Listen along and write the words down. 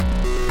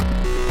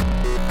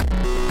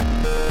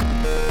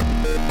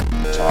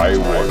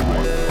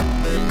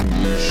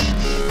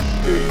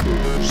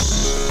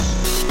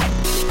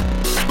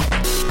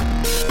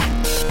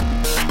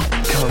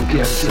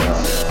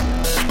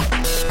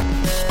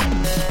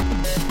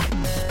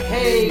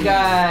Hey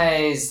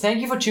guys,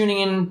 thank you for tuning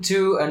in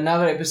to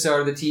another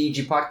episode of the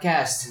TEG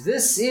podcast.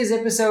 This is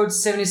episode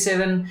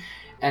 77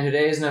 and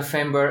today is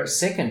November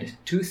 2nd,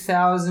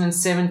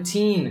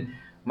 2017.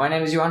 My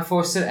name is Johan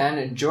Forster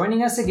and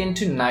joining us again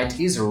tonight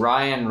is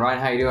Ryan. Ryan,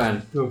 how you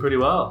doing? Doing pretty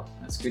well.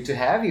 It's good to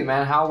have you,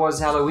 man. How was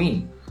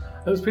Halloween?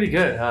 It was pretty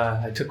good.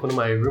 I took one of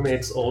my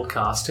roommate's old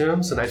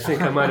costumes, and I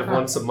think I might have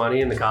won some money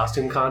in the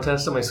costume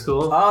contest at my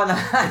school. Oh,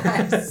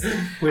 nice.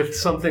 With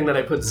something that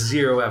I put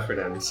zero effort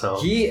in.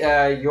 So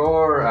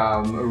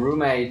your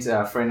roommate,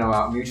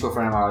 mutual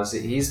friend of ours,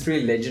 he's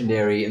pretty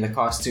legendary in the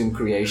costume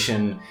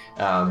creation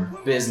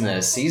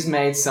business. He's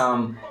made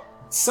some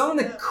of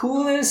the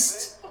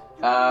coolest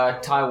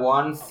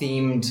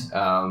Taiwan-themed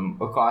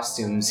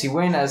costumes. He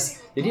went as...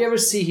 Did you ever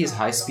see his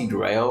high-speed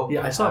rail?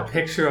 Yeah, I saw a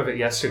picture of it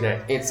yesterday.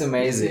 It's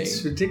amazing.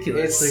 It's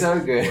ridiculous. It's so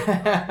good.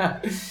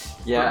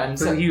 Yeah, and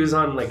so he was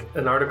on like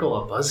an article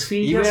on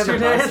BuzzFeed you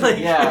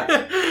yesterday.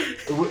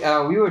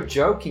 Yeah, we were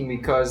joking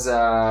because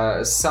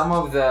some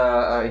of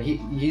the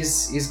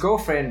his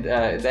girlfriend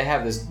they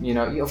have this,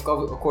 of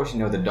course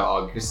the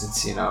dog, because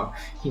it's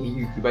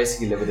you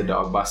basically live with the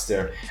dog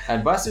Buster,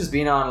 and Buster's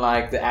been on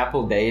like the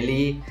Apple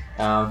Daily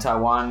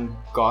Taiwan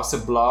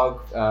gossip blog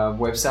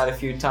website a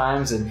few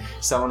times, and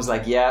someone's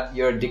like, yeah,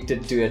 you're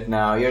addicted to it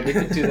now. You're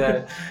addicted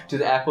to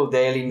the Apple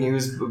Daily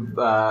News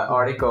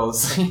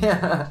articles.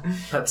 Yeah.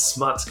 That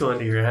smut's going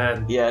to your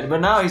head. Yeah,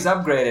 but now he's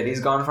upgraded. He's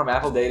gone from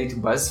Apple Daily to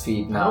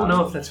BuzzFeed now. I don't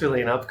know if that's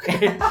really an upgrade.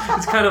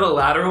 It's kind of a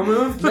lateral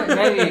move.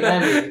 Maybe.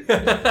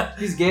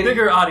 He's getting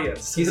bigger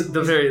audience. He's at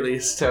the very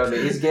least.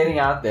 Totally. He's getting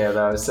out there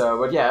though. So,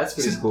 but yeah, that's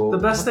pretty cool. The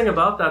best thing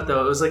about that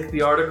though, it was like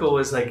the article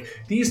was like,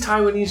 these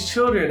Taiwanese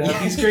children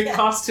have these great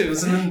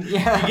costumes, and then you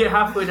get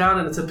halfway down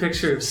and it's a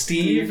picture of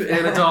Steve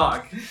and a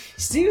dog.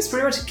 Steve's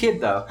pretty much a kid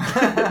though.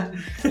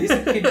 He's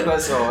a kid to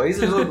us all. He's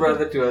a little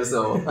brother to us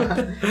all.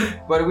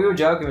 But we were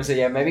joking. We said,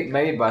 yeah,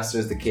 maybe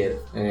Buster's the kid.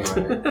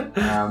 Anyway.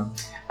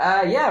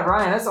 Yeah,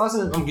 Ryan, that's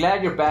awesome. I'm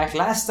glad you're back.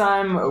 Last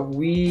time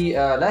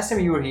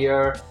you were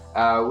here,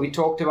 we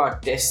talked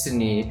about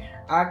Destiny.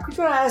 Could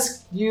I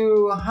ask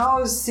you,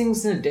 how's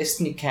things in the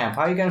Destiny camp?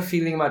 How are you kind of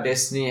feeling about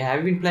Destiny?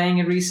 Have you been playing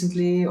it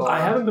recently? Or? I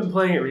haven't been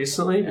playing it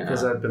recently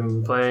because I've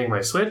been playing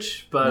my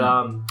Switch,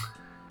 but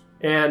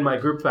and my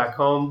group back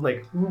home,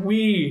 like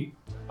we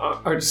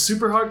are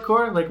super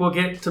hardcore. Like we'll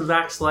get to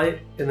max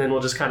light and then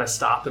we'll just kind of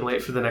stop and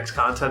wait for the next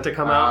content to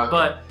come out. Okay.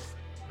 But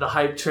the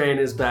hype train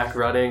is back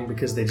running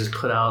because they just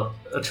put out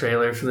a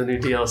trailer for the new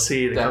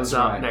DLC that comes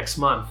out next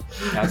month.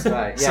 That's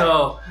right. Yeah.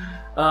 So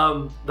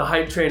the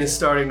hype train is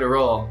starting to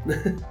roll.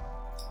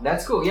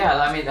 That's cool.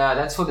 Yeah, I mean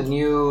that's for the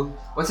new.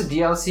 What's the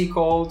DLC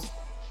called?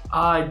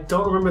 I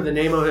don't remember the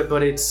name of it,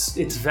 but it's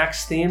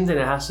Vex themed and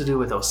it has to do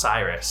with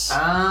Osiris.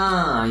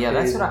 Ah, yeah,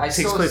 that's what I saw.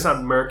 It takes place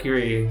on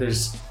Mercury.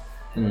 There's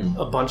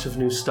a bunch of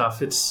new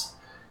stuff. It's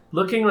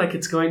looking like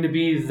it's going to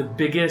be the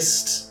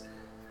biggest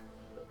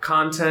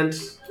content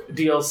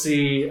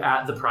DLC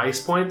at the price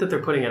point that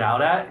they're putting it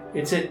out at.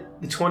 It's at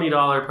the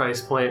 $20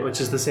 price point, which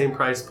is the same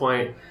price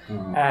point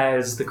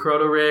as the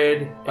Crota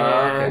Raid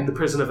and the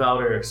Prison of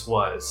Elders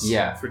was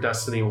for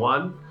Destiny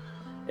 1.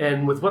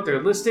 And with what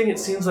they're listing, it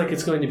seems like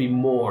it's going to be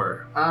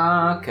more.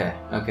 Okay.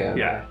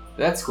 Yeah.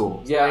 That's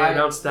cool. Yeah, I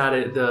announced that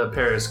at the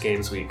Paris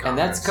Games Week conference. And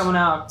that's coming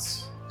out...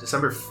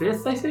 December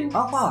 5th, I think?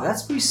 Oh, wow,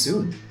 that's pretty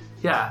soon.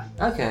 Yeah.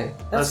 Okay,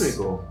 that's pretty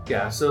cool.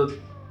 Yeah, so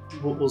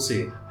we'll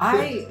see.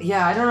 I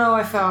don't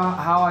know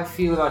how I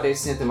feel about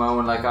Destiny at the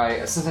moment.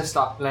 Like, since I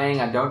stopped playing,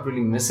 I don't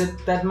really miss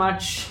it that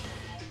much.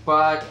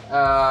 But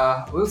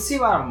we'll see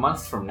about a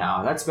month from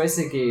now. That's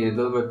basically a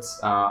little bit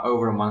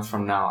over a month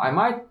from now. I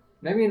might,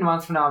 maybe in a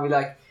month from now, I'll be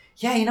like,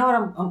 yeah, you know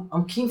what,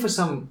 I'm keen for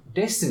some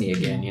Destiny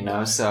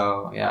again,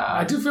 so, yeah.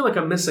 I do feel like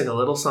I'm missing a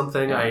little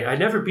something. Yeah. I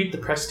never beat the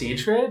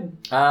Prestige raid.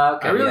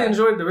 Okay, I really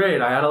enjoyed the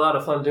raid. I had a lot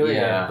of fun doing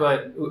it.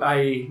 But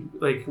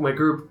my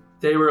group,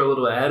 they were a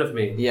little ahead of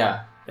me.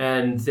 Yeah.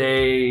 And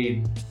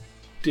they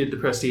did the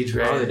Prestige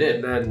raid. Oh, they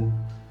did? And then,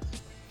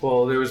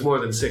 there was more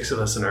than 6 of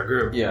us in our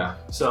group. Yeah.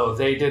 So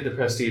they did the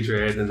Prestige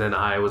raid, and then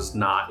I was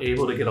not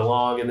able to get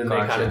along, and then they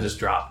kind of just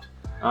dropped.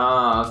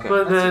 Okay.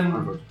 But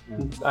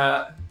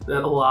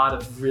then a lot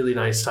of really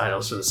nice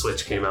titles for the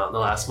Switch came out in the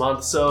last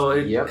month, so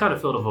it kind of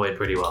filled a void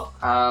pretty well.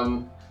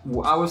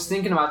 I was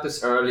thinking about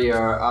this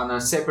earlier on a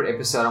separate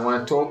episode. I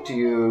want to talk to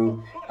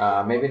you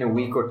maybe in a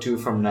week or two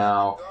from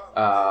now,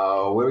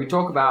 where we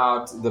talk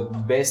about the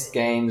best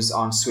games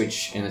on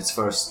Switch in its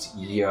first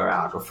year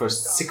out, or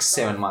first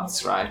 6-7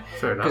 months, right?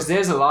 Fair enough. Because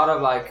there's a lot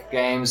of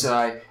games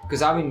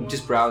because I've been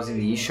just browsing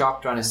the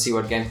eShop trying to see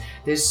what games.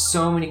 There's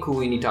so many cool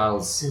indie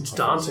titles. It's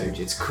daunting.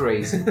 It's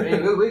crazy.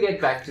 We'll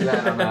get back to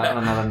that on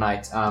another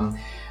night.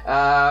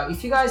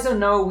 If you guys don't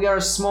know, we are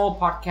a small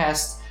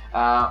podcast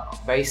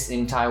based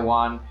in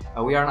Taiwan.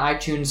 We are on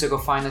iTunes, so go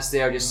find us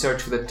there. Just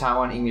search for the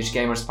Taiwan English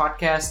Gamers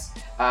Podcast.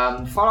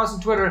 Follow us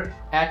on Twitter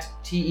at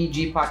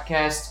TEG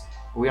Podcast.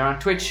 We are on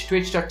Twitch,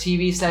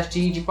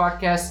 twitch.tv/TEG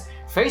Podcast,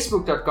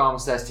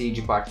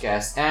 facebook.com/TEG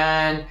Podcast.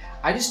 And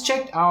I just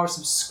checked our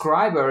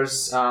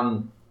subscribers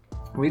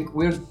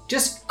we've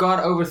just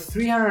got over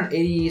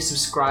 380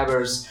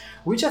 subscribers,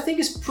 which I think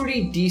is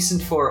pretty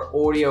decent for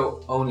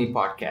audio-only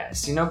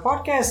podcasts. You know,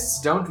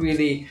 podcasts don't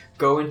really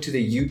go into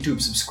the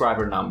YouTube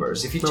subscriber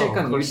numbers. If you check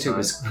on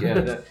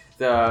YouTube,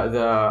 the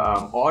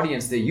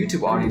audience, the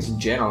YouTube audience in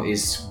general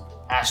is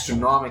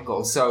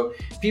astronomical. So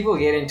people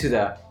get into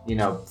the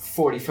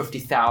 40,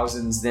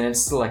 50,000s, then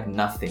it's still like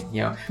nothing,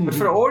 But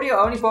for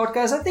audio-only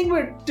podcasts, I think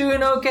we're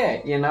doing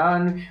okay,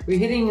 and we're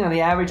hitting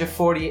the average of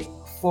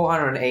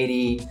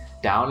 480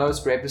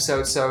 downloads per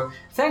episode. So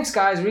thanks,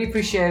 guys. Really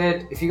appreciate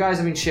it. If you guys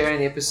have been sharing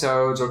the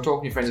episodes or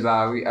talking to your friends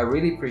about it, I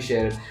really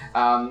appreciate it.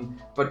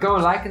 But go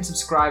and like and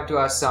subscribe to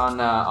us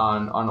on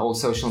all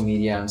social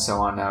media and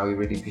so on. We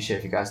really appreciate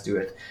if you guys do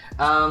it.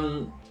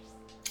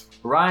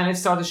 Ryan, let's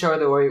start the show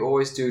the way we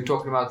always do,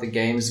 talking about the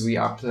games we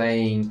are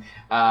playing.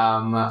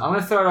 I'm going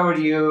to throw it over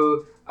to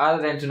you.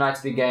 Other than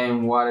tonight's big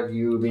game, what have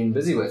you been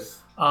busy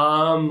with?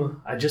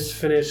 I just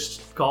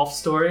finished Golf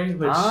Story,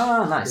 which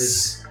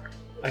nice.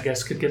 I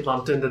guess could get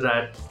lumped into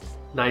that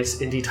nice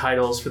indie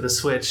titles for the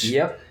Switch.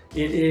 Yep.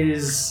 It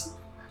is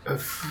a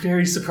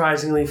very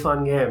surprisingly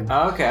fun game.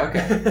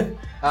 Okay.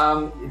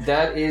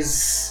 That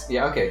is...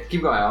 Yeah, okay.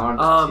 Keep going. I want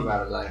to talk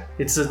about it later.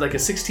 It's like a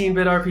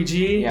 16-bit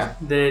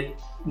RPG that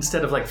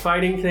instead of like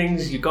fighting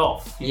things, you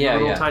golf. You do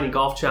little tiny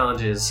golf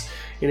challenges.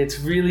 And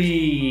it's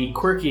really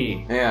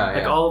quirky.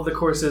 Like all of the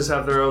courses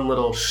have their own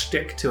little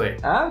shtick to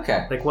it.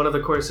 Okay. Like one of the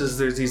courses,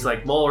 there's these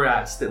like mole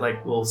rats that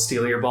like will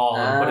steal your ball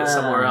and put it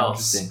somewhere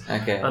else.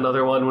 Interesting. Okay.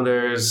 Another one where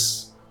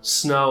there's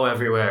snow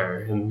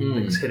everywhere and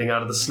hitting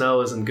out of the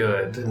snow isn't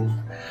good. And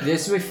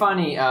this will be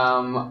funny.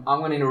 I'm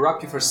going to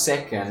interrupt you for a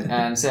second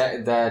and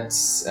say that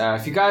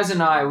if you guys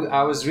and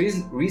I was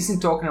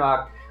recently talking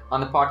about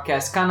on the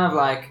podcast, kind of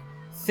like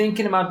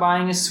thinking about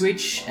buying a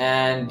Switch,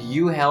 and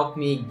you helped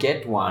me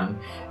get one.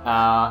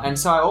 And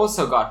so I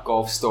also got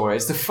Golf Story.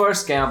 It's the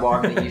first game I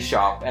bought in the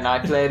eShop, and I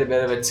played a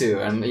bit of it too.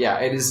 And yeah,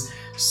 it is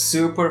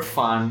super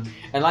fun.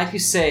 And like you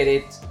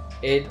said,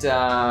 it's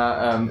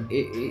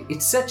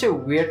such a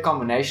weird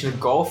combination of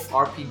golf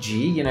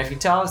RPG. If you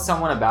tell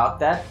someone about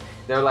that,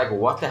 they're like,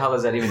 what the hell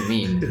does that even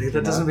mean?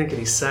 That doesn't make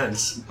any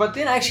sense. But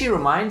then actually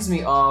reminds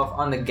me of,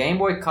 on the Game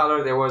Boy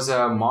Color, there was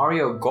a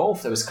Mario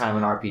Golf that was kind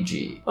of an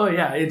RPG. Oh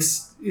yeah, it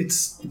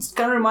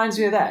kind of reminds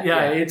me of that.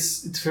 Yeah,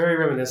 it's very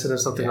reminiscent of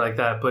something like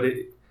that, but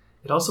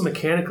it also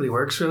mechanically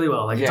works really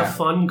well. Like it's a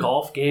fun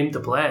golf game to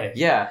play.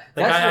 Yeah.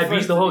 Like I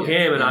beat the whole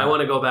game and I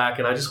want to go back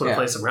and I just want to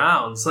play some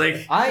rounds.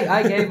 Like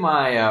I gave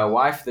my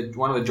wife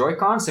one of the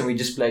Joy-Cons and we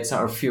just played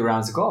a few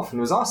rounds of golf and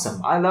it was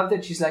awesome. I loved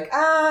it. She's like,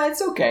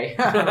 it's okay.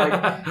 I'm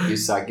like, you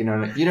suck. You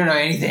don't know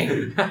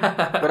anything.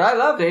 But I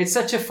loved it. It's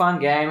such a fun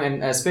game,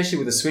 and especially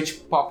with the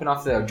Switch popping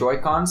off the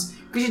Joy-Cons,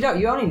 because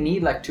you only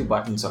need like 2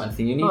 buttons or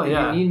anything. You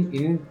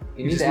need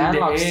the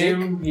analog stick.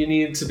 You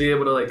need to be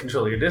able to like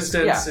control your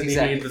distance, and you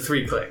need the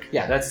 3-click.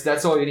 Yeah,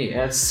 that's all you need.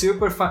 And it's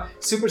super fun,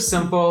 super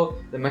simple.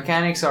 The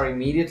mechanics are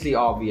immediately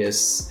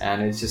obvious,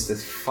 and it's just a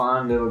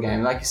fun little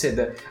game. Like you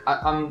said,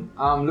 I'm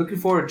looking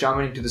forward to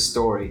jumping into the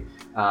story,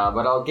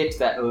 but I'll get to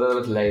that a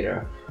little bit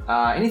later.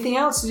 Anything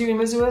else that you've been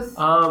busy with?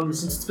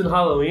 Since it's been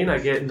Halloween, I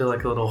get into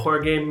like a little horror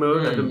game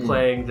mode. I've been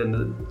playing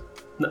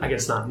I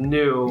guess not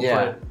new,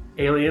 but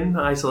Alien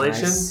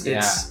Isolation. Nice.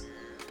 It's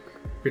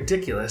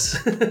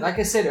ridiculous. Like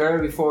I said earlier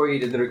before we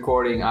did the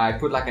recording, I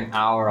put like an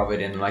hour of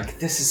it in. Like,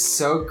 this is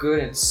so good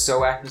and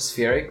so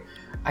atmospheric.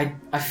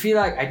 I feel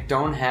like I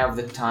don't have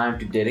the time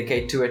to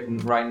dedicate to it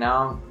right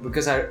now,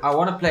 because I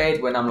want to play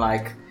it when I'm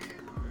like,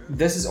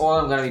 this is all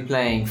I'm going to be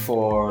playing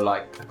for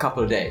like a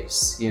couple of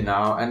days,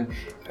 and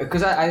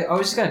because I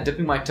was just kind of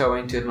dipping my toe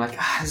into it. I'm like,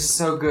 this is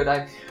so good.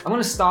 I'm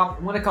going to stop.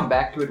 I'm going to come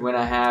back to it when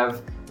I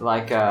have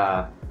like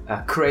a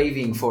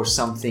craving for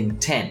something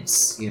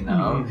tense,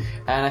 And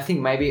I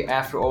think maybe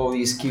after all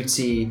these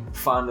cutesy,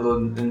 fun little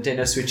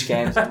Nintendo Switch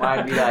games, I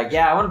might be like,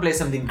 I want to play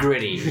something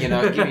gritty,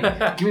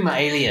 give me my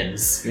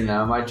aliens,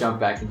 I might jump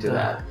back into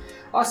that.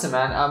 Awesome,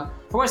 man.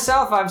 For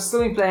myself, I've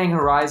still been playing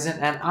Horizon,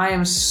 and I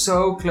am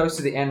so close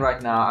to the end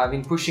right now. I've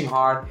been pushing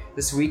hard.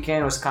 This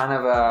weekend was kind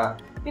of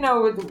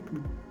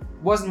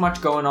wasn't much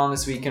going on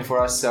this weekend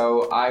for us,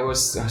 so I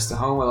was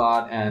home a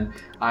lot, and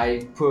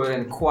I put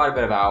in quite a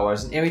bit of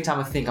hours. And every time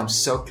I think I'm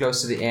so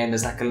close to the end,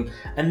 there's like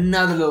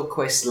another little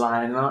quest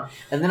line,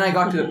 and then I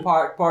got to the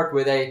part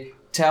where they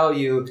tell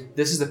you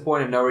this is the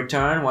point of no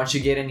return. Once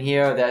you get in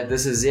here, that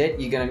this is it.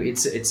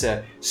 It's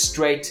a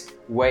straight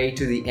way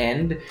to the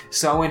end.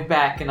 So I went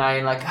back and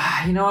I like,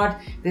 you know what?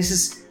 This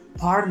is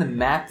part of the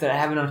map that I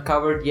haven't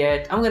uncovered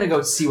yet. I'm gonna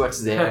go see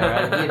what's there.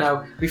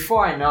 And,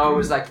 before I know, it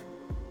was like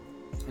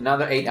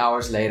another 8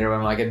 hours later,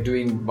 I'm like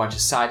doing a bunch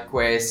of side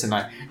quests, and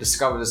I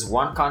discovered this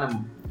one kind of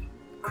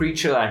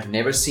creature that I've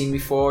never seen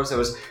before. So I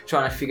was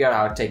trying to figure out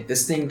how to take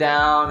this thing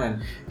down,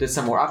 and did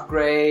some more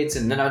upgrades,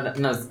 and then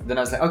I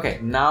was like, okay,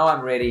 now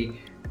I'm ready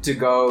to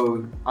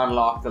go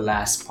unlock the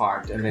last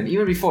part. And then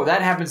even before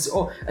that happens,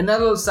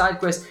 another little side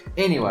quest.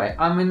 Anyway,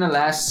 I'm in the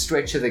last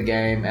stretch of the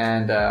game,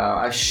 and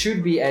I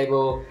should be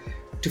able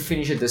to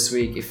finish it this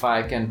week if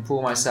I can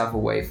pull myself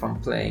away from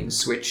playing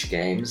Switch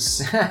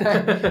games.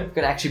 I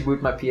could actually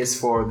boot my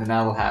PS4, then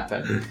that'll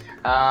happen.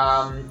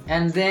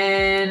 And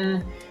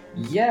then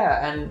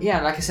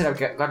like I said,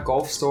 I've got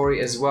Golf Story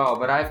as well,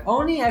 but I've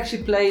only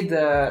actually played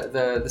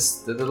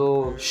the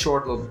little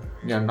short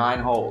 9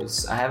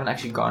 holes. I haven't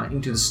actually gone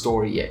into the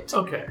story yet.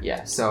 Okay.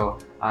 Yeah, so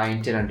I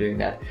intend on doing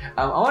that.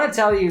 I want to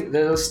tell you the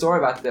little story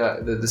about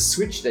the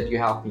Switch that you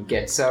helped me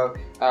get. So,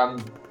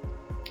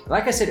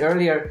 like I said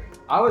earlier,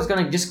 I was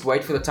gonna just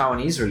wait for the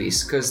Taiwanese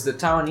release because the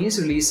Taiwanese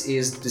release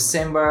is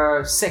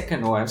December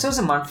 2nd or whatever. So it's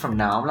a month from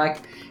now. I'm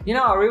like,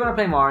 I really want to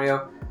play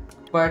Mario.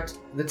 But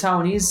the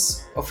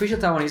official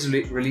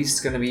Taiwanese release is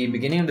going to be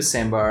beginning of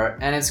December,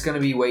 and it's going to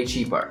be way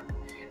cheaper.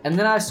 And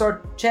then I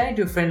start chatting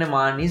to a friend of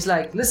mine, and he's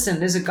like, listen,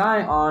 there's a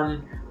guy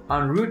on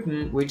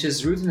Ruten,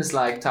 Ruten is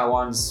like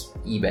Taiwan's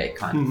eBay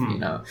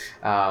kind of,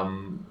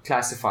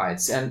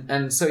 classifieds.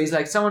 And so he's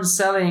like, someone's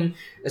selling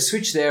a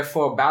Switch there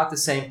for about the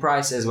same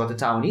price as what the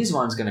Taiwanese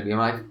one's going to be. I'm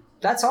like,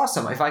 that's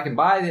awesome. If I can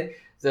buy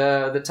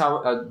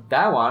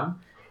that one,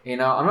 I'm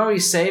not really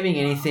saving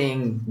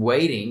anything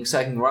waiting, so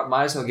I can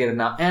might as well get it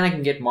now, and I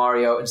can get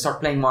Mario and start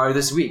playing Mario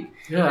this week.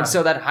 Yeah. And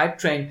so that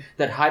hype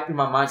in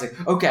my mind is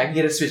like, okay, I can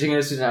get a Switch, and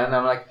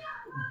I'm like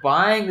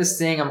buying this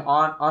thing. I'm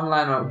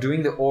online, I'm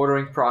doing the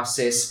ordering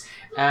process,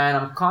 and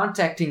I'm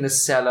contacting the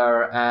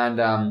seller,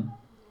 and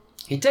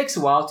it takes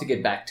a while to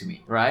get back to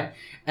me, right?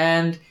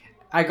 And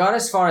I got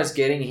as far as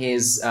getting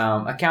his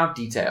account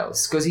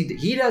details because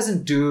he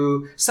doesn't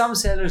do. Some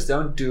sellers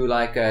don't do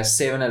like a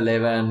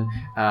 7-Eleven.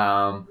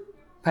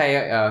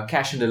 Pay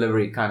cash and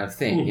delivery kind of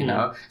thing,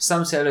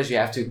 Some sellers you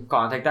have to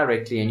contact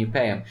directly and you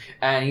pay them.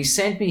 And he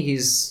sent me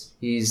his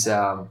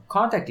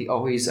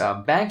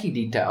banking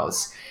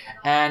details,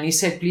 and he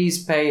said,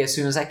 please pay as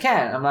soon as I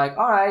can. I'm like,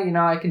 all right,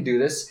 I can do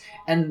this.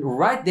 And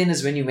right then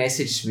is when you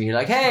messaged me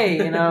like,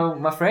 hey,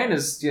 my friend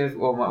is,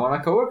 or one of my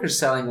coworkers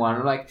selling one.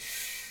 I'm like,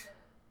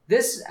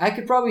 this, I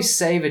could probably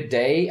save a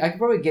day. I could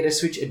probably get a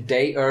Switch a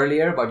day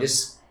earlier by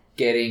just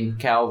getting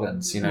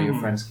Calvin's, your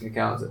friend's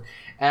Calvin's.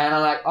 And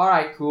I'm like, all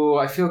right, cool.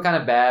 I feel kind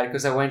of bad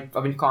because I've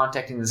been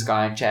contacting this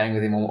guy and chatting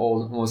with him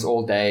almost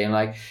all day. And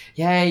like,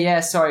 yeah,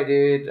 sorry,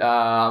 dude.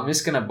 I'm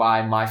just going to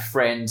buy my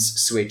friend's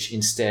Switch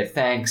instead.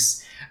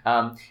 Thanks.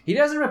 He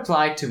doesn't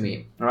reply to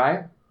me,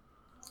 right?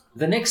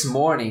 The next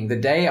morning, the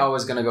day I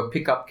was going to go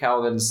pick up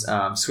Calvin's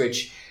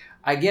Switch,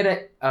 I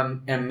get a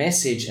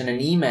message and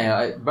an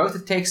email, both a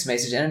text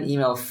message and an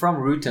email from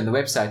Ruten, the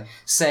website,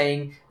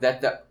 saying that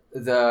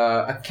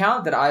the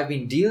account that I've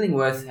been dealing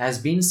with has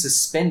been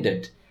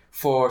suspended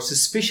for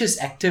suspicious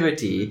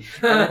activity,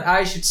 and that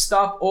I should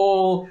stop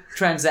all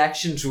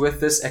transactions with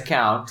this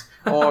account,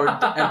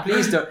 and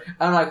please don't.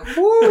 I'm like,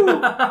 whoo,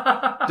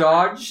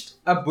 dodged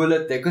a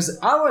bullet there, because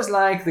I was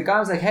like, the guy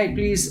was like, hey,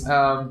 please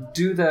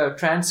do the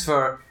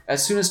transfer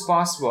as soon as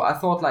possible. I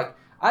thought like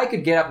I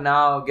could get up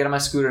now, get on my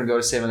scooter, and go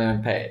to 7-Eleven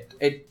and pay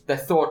it. The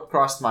thought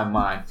crossed my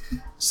mind.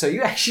 So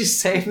you actually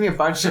saved me a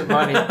bunch of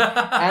money, and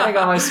I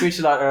got my Switch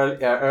a lot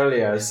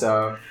earlier.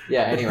 So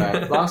yeah,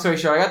 anyway, long story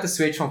short, I got the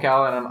Switch from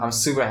Calvin, and I'm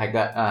super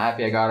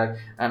happy I got it.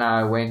 And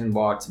I went and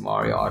bought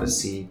Mario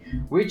Odyssey,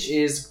 which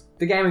is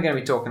the game we're going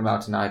to be talking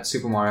about tonight,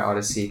 Super Mario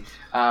Odyssey.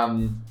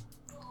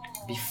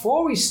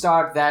 Before we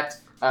start that,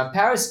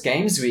 Paris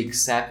Games Week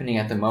is happening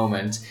at the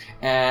moment,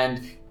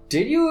 and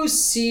did you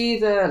see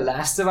the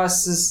Last of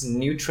Us's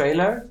new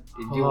trailer?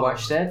 Did you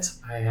watch that?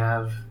 I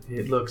have.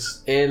 It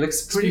looks pretty.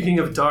 Speaking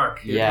of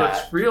dark, it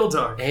looks real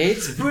dark.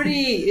 It's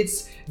pretty.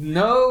 It's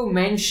no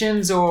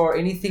mentions or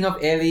anything of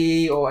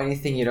Ellie or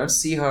anything. You don't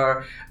see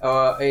her.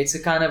 It's a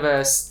kind of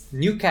a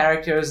new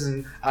characters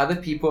and other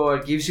people.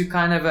 It gives you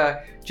kind of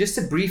just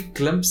a brief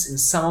glimpse in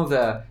some of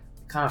the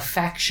kind of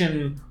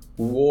faction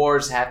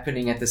wars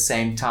happening at the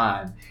same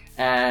time.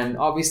 And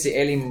obviously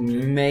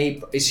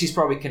Ellie she's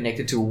probably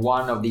connected to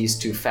one of these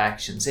two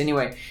factions.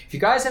 Anyway, if you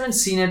guys haven't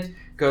seen it,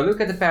 go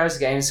look at the Paris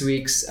Games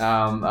Week's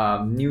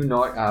new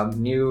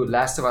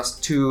Last of Us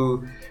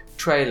 2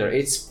 trailer.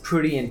 It's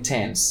pretty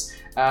intense.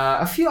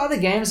 A few other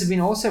games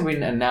have also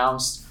been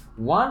announced.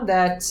 One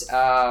that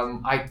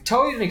I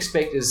totally didn't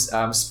expect is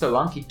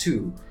Spelunky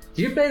 2.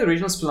 Did you play the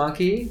original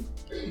Spelunky?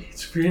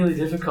 It's really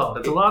difficult.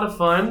 It's a lot of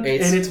fun,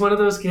 and it's one of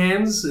those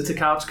games, it's a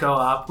couch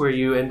co-op where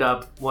you end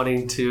up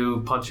wanting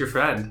to punch your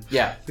friend.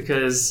 Yeah.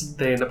 Because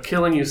they end up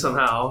killing you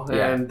somehow,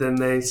 and then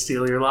they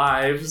steal your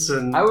lives.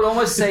 And I would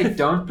almost say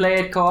don't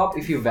play it co-op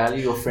if you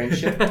value your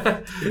friendship.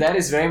 That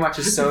is very much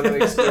a solo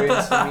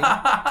experience for me.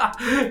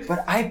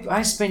 But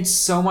I spent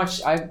so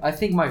much, I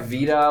think my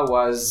Vita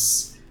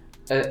was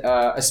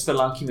a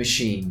Spelunky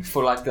machine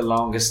for like the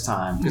longest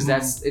time,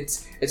 because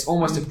it's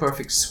almost a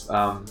perfect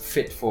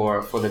fit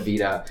for the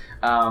Vita.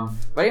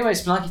 But anyway,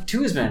 Spelunky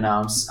 2 has been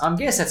announced. I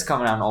guess that's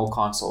coming out on all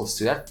consoles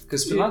too.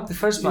 Because the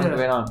first Spelunky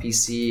went on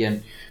PC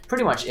and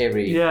pretty much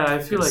every I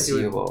feel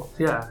conceivable.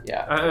 Like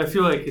I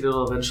feel like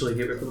it'll eventually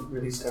get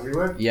released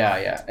everywhere.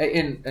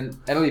 And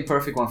it'll be a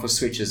perfect one for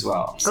Switch as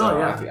well. So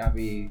I'll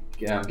be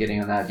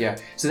getting on that. Yeah.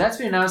 So that's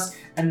been announced.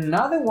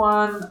 Another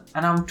one,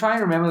 and I'm trying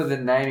to remember the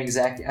name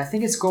exactly. I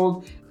think it's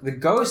called the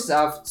Ghost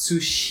of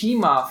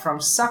Tsushima from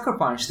Sucker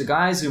Punch, the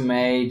guys who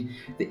made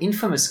the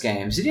Infamous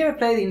games. Did you ever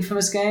play the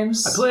Infamous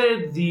games? I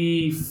played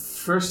the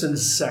first and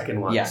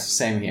second ones. Yeah,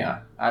 same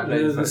here. I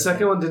played The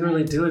second one didn't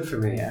really do it for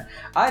me. Yeah,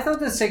 I thought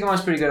the second one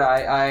was pretty good.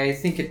 I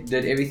think it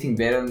did everything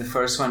better than the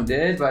first one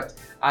did, but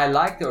I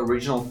like the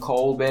original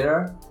Cole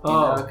better.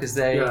 Because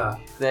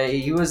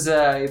he was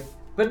a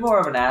bit more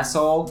of an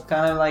asshole,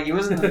 kind of like he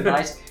wasn't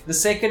nice. The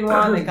second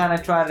one, they kind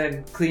of tried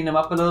to clean him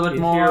up a little bit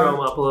more. Hero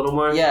him up a little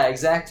more. Yeah,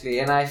 exactly.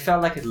 And I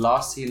felt like he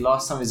lost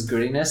some of his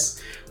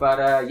grittiness. But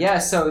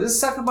so this is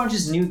Sucker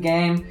Punch's new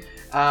game.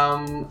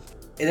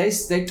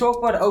 They talk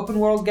about an open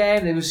world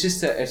game. It was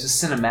just it's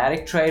a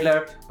cinematic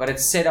trailer, but it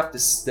set up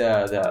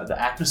the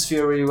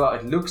atmosphere really well.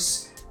 It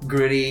looks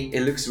gritty.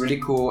 It looks really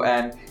cool.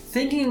 And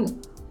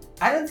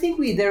I don't think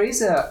there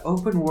is a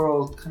open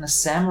world kind of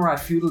samurai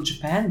feudal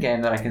Japan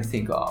game that I can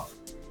think of.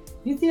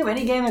 You think of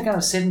any game that kind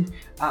of set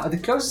the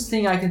closest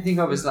thing I can think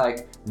of is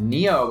like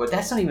Neo, but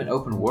that's not even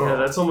open world. Yeah,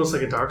 that's almost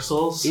like a Dark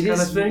Souls kind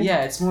of thing.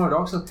 Yeah, it's more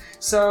Dark Souls.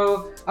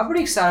 So I'm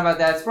pretty excited about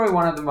that. It's probably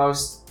one of the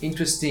most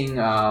interesting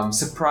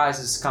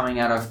surprises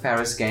coming out of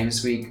Paris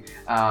Games Week.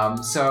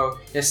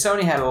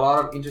 Sony had a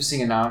lot of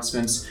interesting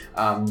announcements.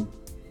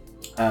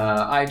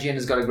 IGN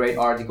has got a great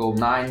article,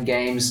 9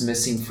 games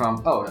missing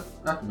from... Oh,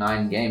 not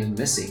 9 games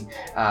missing.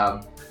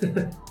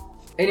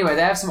 Anyway,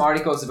 they have some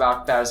articles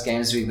about Paris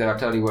Games Week that are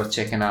totally worth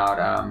checking out.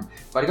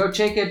 But go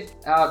check it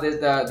out.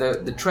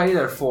 The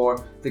trailer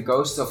for The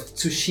Ghost of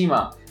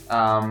Tsushima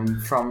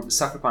from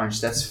Sucker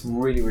Punch. That's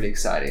really, really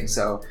exciting.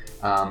 So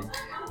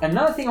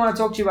another thing I want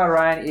to talk to you about,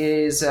 Ryan,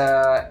 is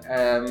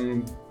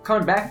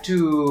coming back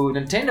to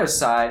Nintendo's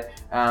side.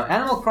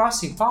 Animal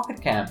Crossing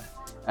Pocket Camp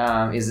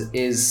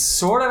is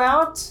sort of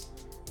out.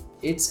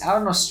 It's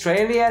out in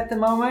Australia at the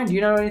moment. Do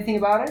you know anything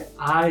about it?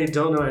 I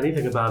don't know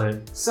anything about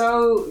it.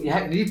 So,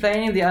 did you play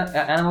any of the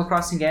Animal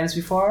Crossing games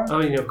before? Oh,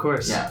 yeah, of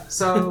course. Yeah.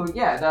 So,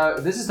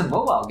 this is the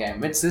mobile game.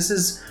 This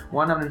is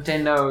one of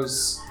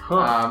Nintendo's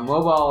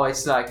mobile.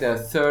 It's like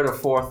the 3rd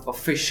or 4th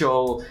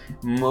official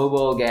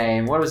mobile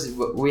game. What was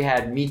it? We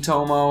had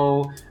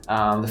Miitomo,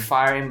 the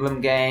Fire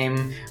Emblem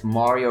game,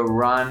 Mario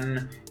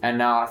Run, and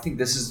now I think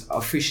this is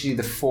officially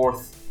the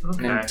 4th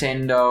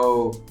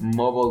Nintendo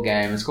mobile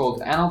game. It's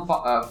called Animal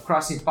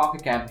Crossing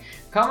Pocket Camp,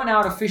 coming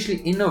out officially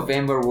in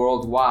November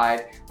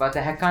worldwide, but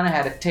they kind of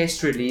had a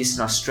test release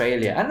in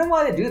Australia. I don't know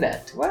why they do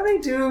that. Why do they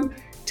do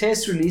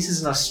test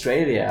releases in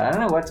Australia? I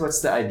don't know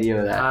what's the idea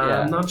of that.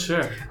 I'm not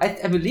sure.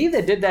 I believe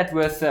they did that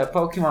with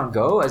Pokemon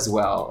Go as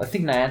well. I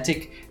think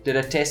Niantic did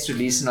a test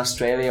release in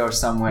Australia or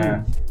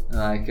somewhere.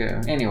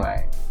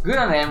 Anyway, good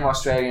on them,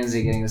 Australians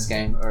are getting this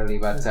game early,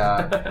 but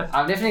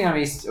I'm definitely gonna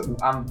be.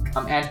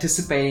 I'm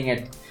anticipating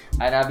it,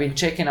 and I've been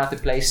checking out the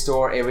Play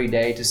Store every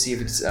day to see if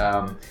it's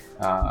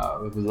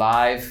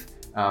live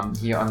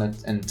here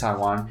in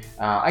Taiwan.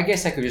 I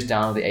guess I could just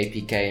download the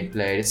APK and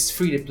play it. It's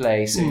free to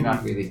play, so you're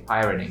not really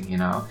pirating, you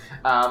know.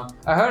 I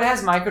heard it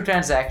has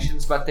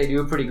microtransactions, but they do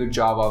a pretty good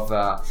job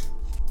of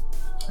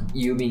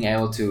you being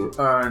able to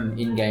earn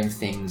in-game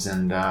things.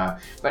 And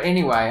but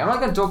anyway, I'm not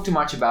going to talk too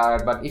much about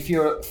it, but if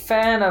you're a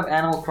fan of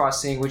Animal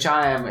Crossing, which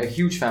I am a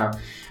huge fan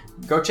of,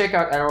 go check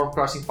out Animal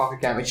Crossing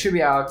Pocket Camp. It should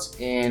be out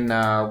in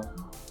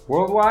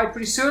worldwide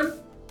pretty soon.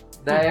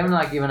 They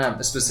haven't given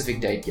a specific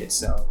date yet,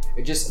 so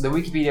the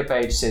Wikipedia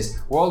page says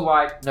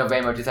worldwide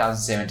November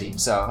 2017,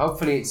 so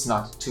hopefully it's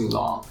not too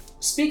long.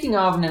 Speaking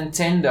of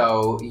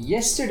Nintendo,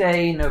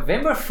 yesterday,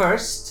 November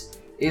 1st,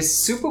 is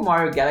Super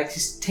Mario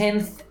Galaxy's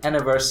 10th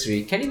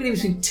anniversary. Can you believe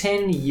it's been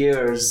 10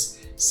 years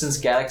since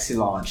Galaxy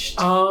launched?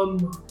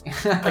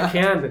 I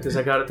can, because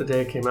I got it the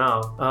day it came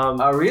out.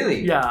 Oh,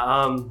 really? Yeah,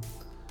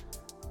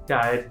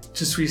 I had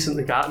just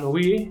recently gotten a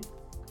Wii,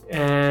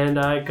 and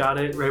I got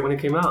it right when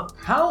it came out.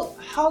 How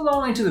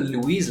long into the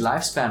Wii's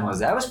lifespan was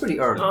that? That was pretty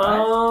early,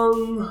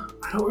 right?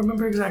 I don't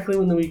remember exactly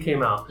when the Wii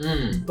came out,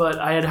 but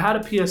I had a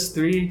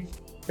PS3,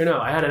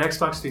 I had an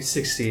Xbox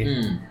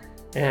 360,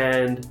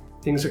 and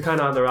things were kind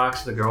of on the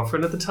rocks with a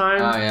girlfriend at the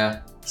time. Oh,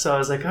 yeah. So I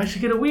was like, I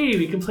should get a Wii.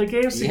 We can play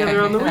games together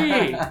on the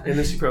Wii. And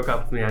then she broke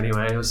up with me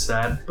anyway. It was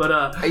sad.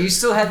 But you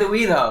still had the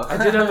Wii, though. I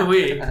did have the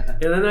Wii.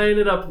 And then I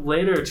ended up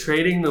later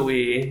trading the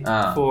Wii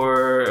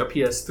for a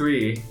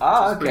PS3.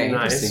 Oh, okay.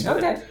 Nice. Interesting.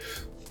 Okay.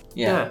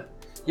 Yeah.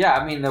 Yeah,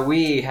 I mean, the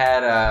Wii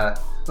had,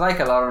 like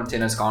a lot of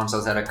Nintendo's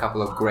consoles, had a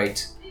couple of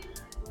great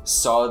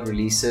solid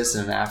releases,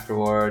 and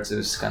afterwards it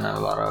was kind of a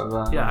lot of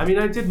I mean,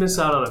 I did miss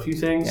out on a few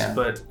things,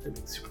 but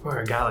Super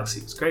Mario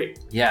Galaxy was great.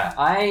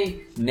 I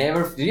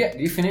never did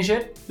you finish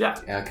it?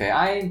 Okay,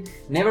 I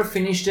never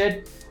finished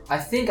it. I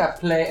think I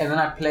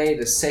played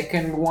the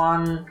second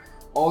one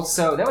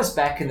also. That was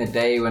back in the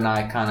day when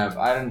I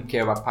didn't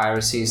care about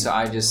piracy, so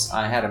I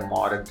had a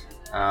modded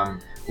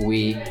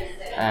Wii,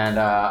 and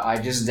I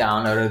just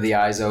downloaded the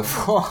ISO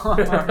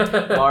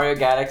for Mario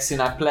Galaxy,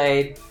 and I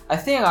played. I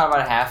think I got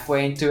about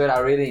halfway into it. I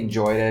really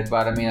enjoyed it,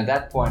 but I mean, at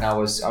that point, I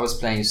was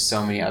playing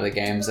so many other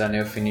games that I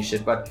never finished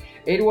it. But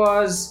it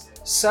was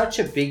such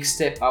a big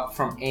step up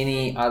from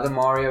any other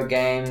Mario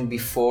game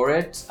before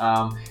it.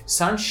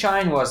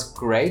 Sunshine was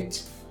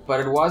great, but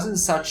it wasn't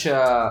such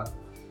a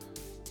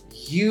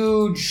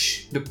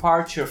huge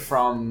departure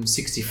from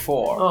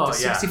 64. Oh, The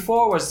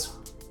 64 was,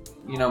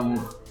 you know,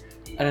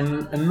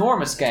 an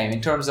enormous game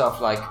in terms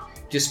of like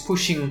just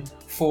pushing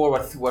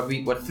forward what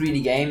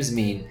 3D games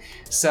mean.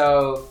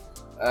 So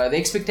the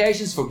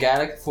expectations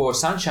for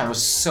Sunshine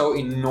was so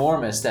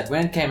enormous that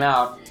when it came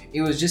out,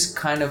 it was just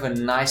kind of a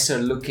nicer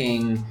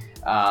looking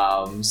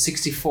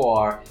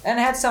 64 and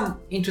had some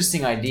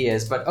interesting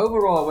ideas, but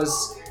overall it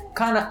was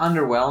kind of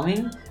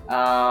underwhelming.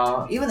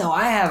 Even though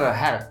I have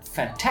had a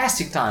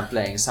fantastic time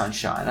playing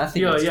Sunshine, I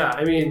think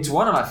I mean, it's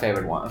one of my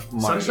favorite ones.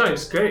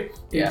 Sunshine's great.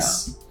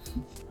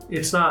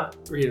 It's not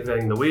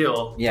reinventing the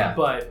wheel,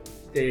 but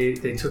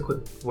they took what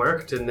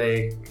worked and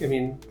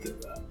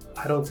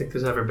I don't think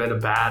there's ever been a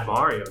bad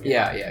Mario game.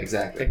 Yeah,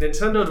 exactly. Like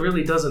Nintendo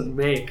really doesn't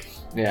make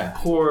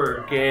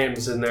poor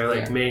games in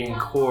their main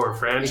core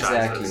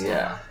franchises. Exactly,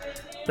 yeah.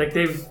 Like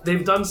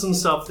they've done some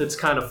stuff that's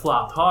kind of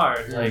flopped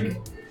hard.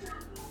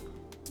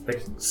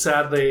 Like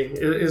sadly,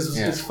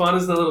 as fun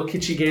as the little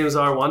kitschy games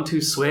are,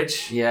 1-2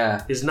 Switch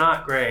is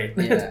not great.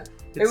 Yeah.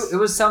 It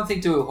was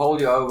something to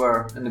hold you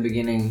over in the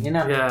beginning, you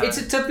know. Yeah. That's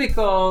a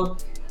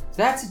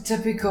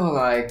typical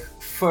like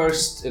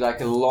first like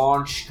a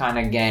launch kind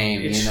of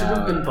game. It should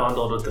have been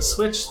bundled with the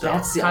Switch though.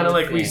 That's kind of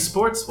like Wii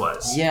Sports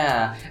was.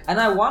 Yeah, and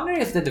I wonder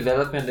if the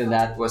development in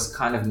that was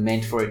kind of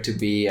meant for it to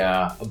be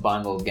a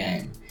bundled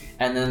game,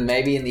 and then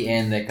maybe in the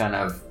end they kind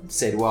of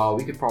said, well,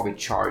 we could probably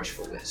charge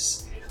for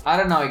this. I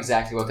don't know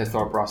exactly what the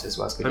thought process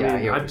was, but I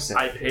hear what you're saying.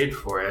 I paid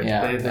for it.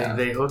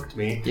 They hooked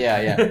me.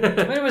 Yeah.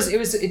 But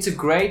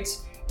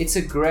it's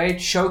a great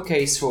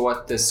showcase for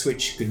what the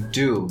Switch could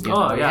do. You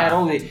know? It had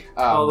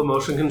all the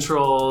motion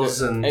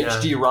controls and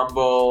HD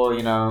Rumble,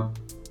 you know.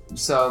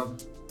 So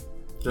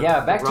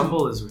back to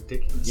Rumble is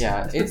ridiculous.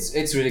 Yeah,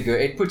 it's really good.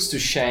 It puts to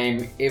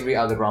shame every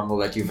other Rumble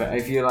that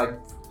if you like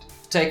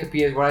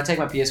when I take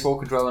my PS4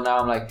 controller now,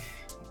 I'm like,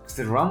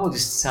 the Rumble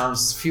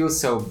just feels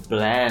so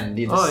bland.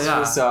 It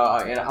feels so,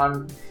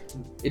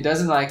 it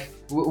doesn't like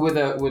with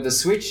the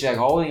Switch like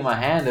holding in my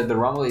hand, that the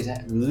Rumble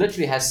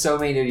literally has so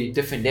many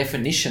different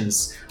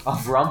definitions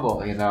of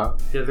Rumble, you know.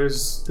 Yeah,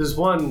 there's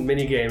one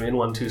mini game in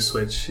 1-2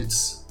 Switch.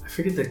 I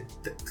forget the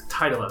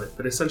title of it,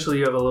 but essentially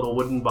you have a little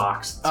wooden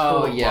box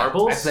full of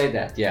marbles. I played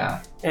that,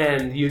 yeah.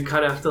 And you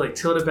kind of have to like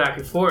tilt it back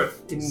and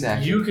forth. And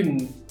exactly.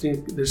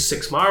 There's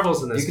 6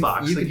 marbles in this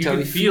box. You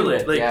can feel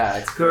it.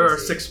 Like there are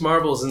 6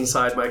 marbles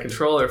inside my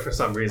controller for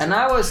some reason. And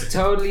I was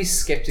totally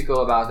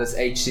skeptical about this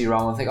HD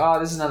ROM. I think,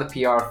 this is another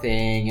PR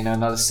thing, you know,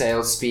 another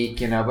sales speak,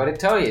 you know. But it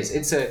totally is.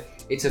 It's a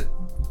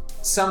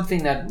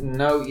something that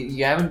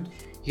you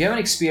haven't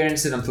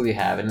experienced it until you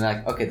have, and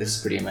like, okay, this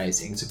is pretty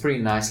amazing. It's a pretty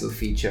nice little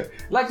feature.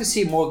 I'd like to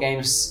see more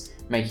games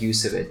make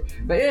use of it.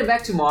 But anyway,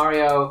 back to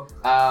Mario.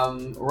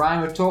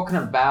 Ryan, we're talking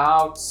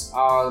about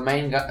our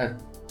main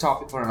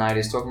topic for tonight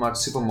is talking about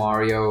Super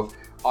Mario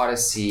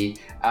Odyssey.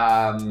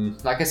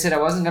 Like I said, I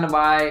wasn't gonna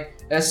buy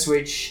a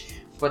Switch,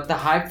 but the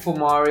hype for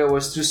Mario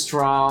was too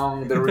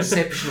strong, the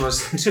reception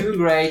was too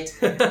great,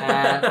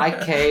 and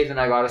I caved and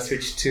I got a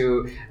Switch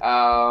too.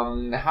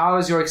 How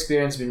has your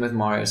experience been with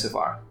Mario so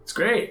far? It's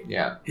great.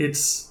 Yeah.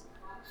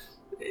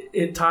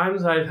 At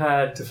times I've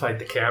had to fight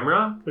the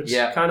camera, which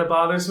kind of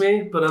bothers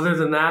me, but other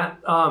than that,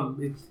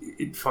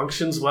 it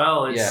functions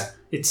well.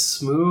 It's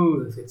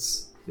smooth.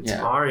 It's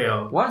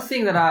Mario. One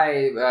thing that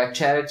I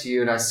chatted to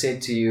you and I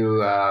said to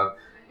you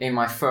in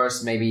my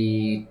first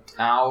maybe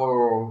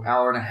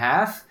hour and a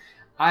half,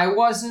 I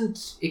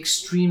wasn't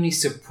extremely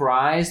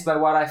surprised by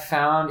what I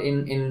found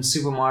in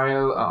Super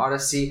Mario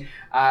Odyssey.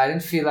 I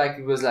didn't feel like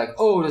it was like,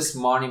 this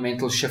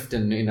monumental shift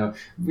in, you know,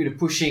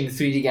 pushing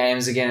 3D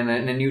games again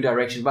in a new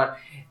direction. But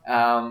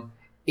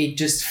it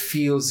just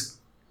feels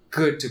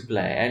good to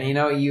play. And, you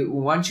know,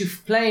 once you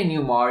play a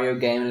new Mario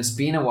game and it's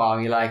been a while,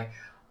 you're like,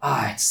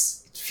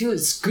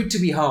 it's good to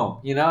be home,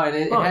 you know? And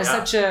it has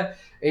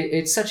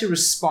it's such a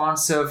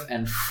responsive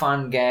and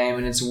fun game,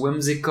 and it's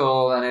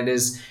whimsical, and it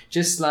is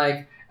just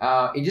like,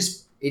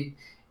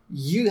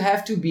 you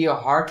have to be a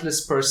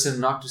heartless person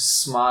not to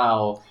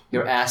smile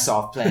your ass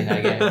off playing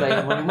that game.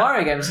 Playing one of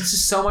Mario games, it's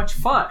just so much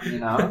fun, you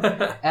know.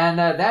 And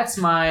that's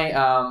my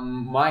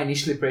my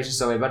initial impressions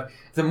of it. But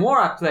the more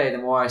I play, the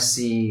more I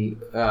see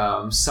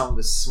some of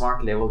the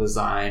smart level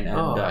design,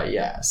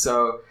 and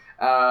So,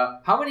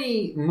 how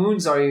many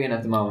moons are you in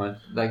at the moment?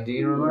 Like, do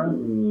you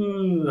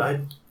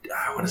remember?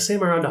 I want to say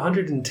I'm around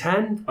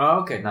 110. Oh,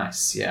 okay,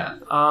 nice, yeah.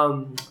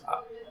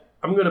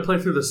 I'm going to play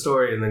through the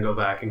story and then go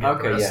back and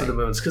get the rest of the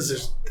moons, because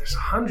there's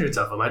hundreds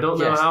of them. I don't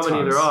know how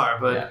many there are,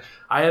 but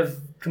I have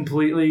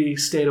completely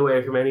stayed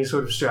away from any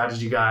sort of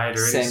strategy guide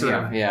or any sort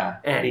of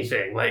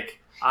anything.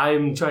 Like,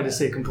 I'm trying to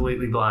stay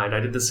completely blind.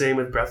 I did the same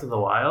with Breath of the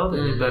Wild,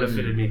 and it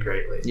benefited me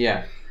greatly.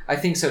 Yeah, I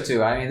think so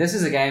too. I mean, this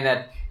is a game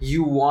that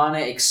you want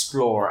to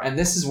explore, and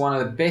this is one of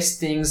the best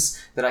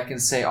things that I can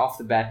say off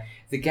the bat.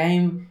 The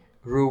game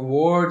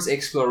rewards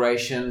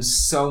exploration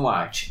so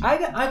much.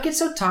 I get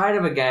so tired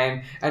of a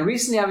game, and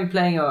recently I've been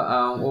playing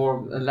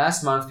or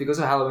last month because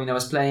of Halloween I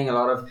was playing a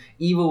lot of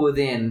Evil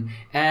Within,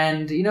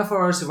 and you know,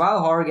 for a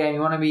survival horror game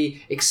you want to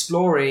be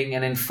exploring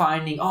and then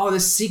finding the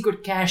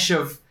secret cache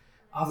of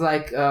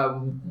like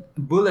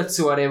bullets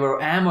or whatever,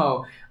 or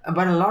ammo.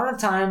 But a lot of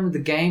time the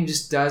game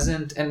just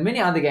doesn't, and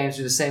many other games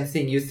do the same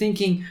thing. You're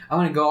thinking, I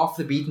want to go off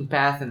the beaten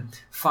path and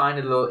find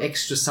a little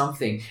extra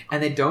something,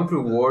 and they don't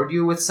reward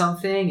you with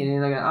something, and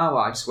you're like, oh, well,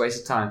 I just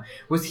wasted time.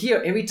 With here,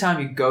 every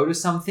time you go to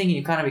something and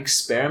you kind of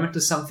experiment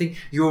with something,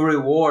 you'll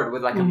reward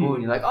with like a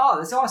moon. You're like, oh,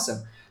 that's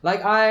awesome.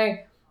 Like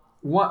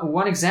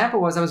one example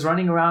was I was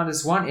running around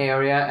this one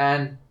area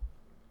and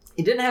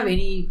it didn't have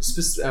any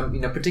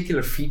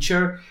particular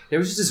feature. There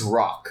was just this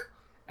rock,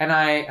 and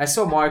I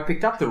saw Mario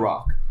picked up the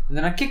rock. And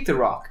then I kicked the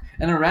rock.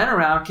 And I ran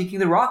around kicking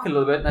the rock a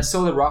little bit, and I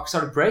saw the rock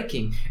started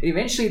breaking. And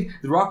eventually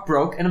the rock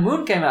broke and a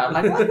moon came out.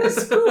 Like, what?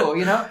 That's cool,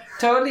 you know?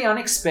 Totally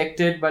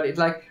unexpected, but it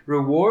like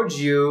rewards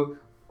you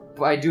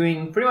by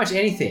doing pretty much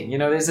anything. You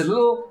know, there's a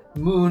little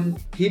moon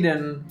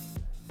hidden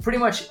pretty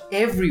much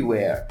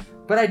everywhere.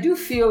 But I do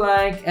feel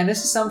like, and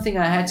this is something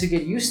I had to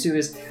get used to,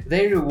 is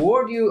they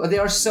reward you.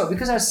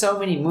 Because there are so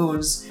many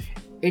moons,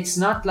 it's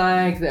not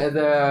like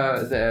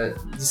the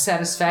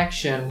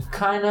satisfaction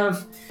kind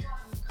of.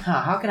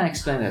 How can I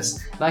explain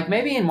this? Like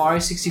maybe in Mario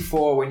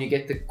 64 when you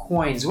get the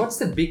coins, what's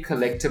the big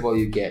collectible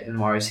you get in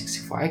Mario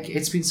 64?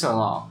 It's been so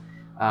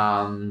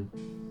long.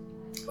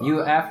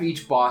 You after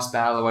each boss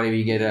battle or whatever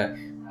you get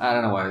I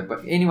don't know what,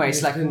 but anyway,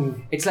 it's like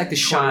the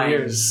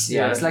shines.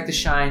 Yeah, it's like the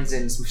shines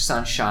in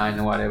Sunshine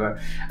or whatever.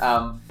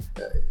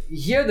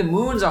 Here the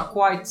moons are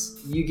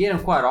you get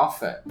them quite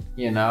often,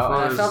 you know.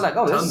 Well, and I felt like,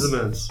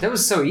 that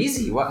was so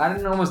easy. Well, I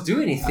didn't almost do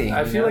anything.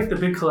 I feel like the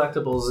big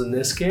collectibles in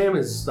this game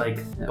is like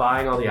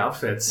buying all the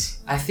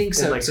outfits. I think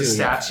so and like too, the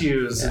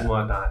statues and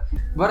whatnot.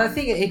 But I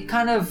think it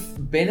kind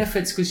of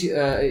benefits because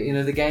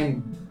the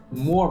game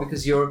more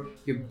because you're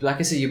like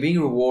I said, you're being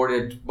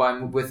rewarded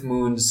with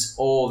moons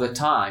all the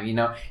time. You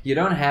know, you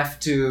don't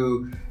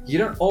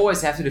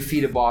always have to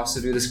defeat a boss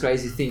or do this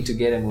crazy thing to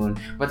get a moon,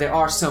 but there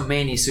are so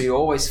many, so you're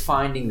always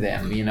finding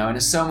them. You know, and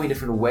there's so many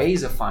different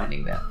ways of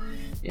finding them.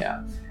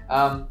 Yeah.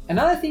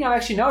 Another thing I've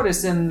actually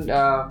noticed, and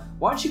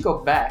once you go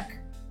back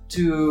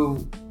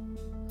to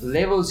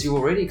levels you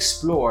already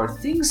explored,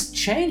 things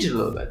change a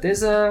little bit.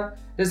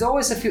 There's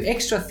always a few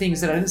extra things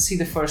that I didn't see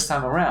the first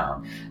time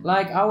around.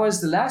 Like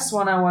the last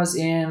one I was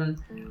in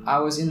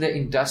the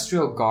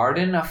industrial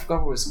garden. I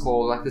forgot what it was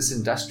called, like this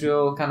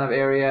industrial kind of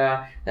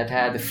area that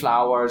had the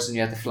flowers and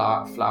you had the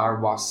flower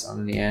boss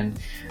on the end.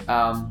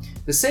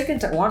 The second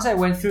time, once I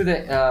went through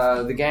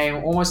the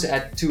game almost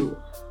to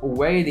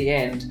way the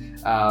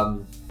end,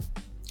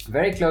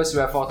 very close to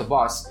where I fought the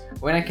boss.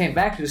 When I came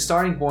back to the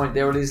starting point,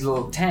 there were these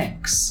little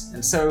tanks.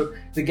 And so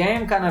the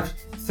game kind of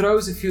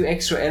throws a few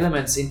extra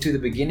elements into the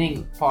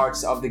beginning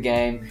parts of the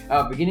game,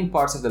 beginning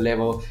parts of the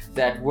level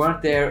that weren't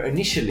there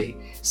initially.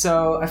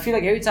 So I feel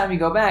like every time you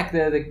go back,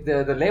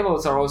 the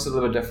levels are also a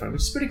little bit different,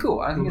 which is pretty cool.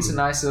 I think it's a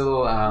nice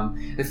little,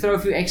 they throw a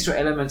few extra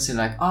elements in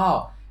like,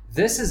 oh,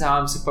 this is how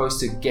I'm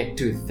supposed to get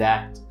to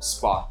that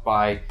spot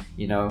by,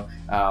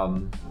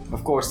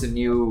 of course, the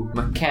new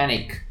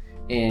mechanic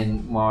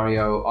in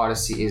Mario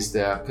Odyssey is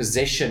the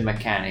possession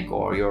mechanic,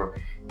 or you're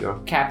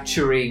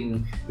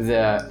capturing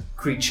the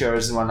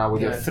creatures and whatnot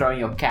with you're throwing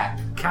your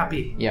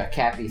Cappy. Yeah,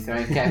 Cappy,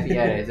 throwing Cappy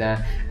at it.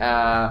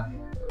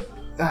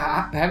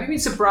 Have you been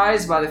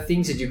surprised by the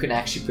things that you can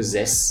actually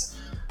possess?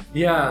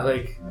 Yeah,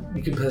 like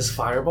you can possess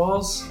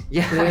fireballs.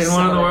 Yeah, in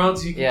one of the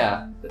worlds.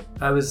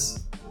 I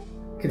was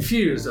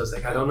confused. I was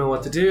like, I don't know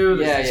what to do.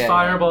 There's these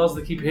fireballs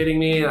that keep hitting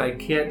me, and I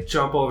can't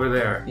jump over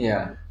there.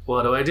 Yeah.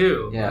 What do I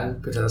do? Yeah.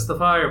 Possess the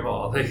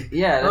fireball. That's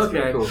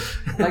pretty cool.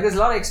 Like there's a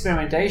lot of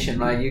experimentation.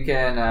 Like you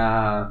can,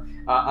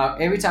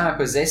 every time I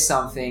possess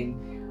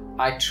something,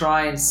 I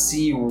try and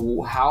see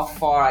how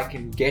far I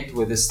can get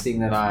with this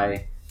thing that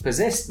I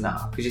possessed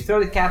now. Because you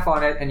throw the cap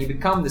on it and you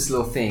become this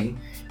little thing.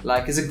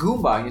 Like it's a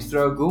Goomba, and you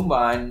throw a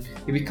Goomba and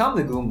you become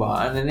the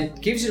Goomba, and then it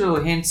gives you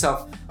little hints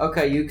of,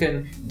 okay, you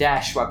can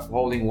dash by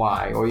holding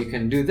Y, or you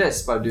can do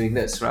this by doing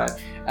this, right?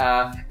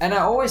 And I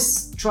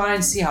always try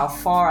and see how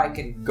far I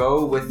can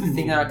go with the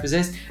thing that I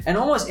possess, and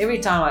almost every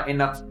time I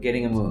end up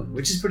getting a moon,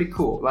 which is pretty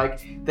cool.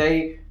 Like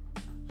they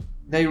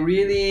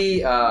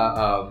really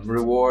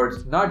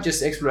reward not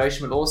just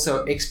exploration but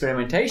also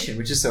experimentation,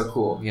 which is so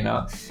cool, you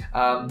know.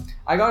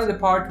 I got to the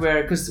part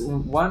where, because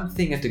one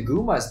thing that the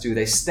Goombas do,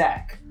 they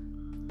stack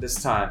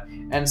this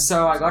time, and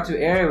so I got to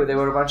an area where there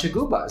were a bunch of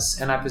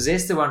Goombas, and I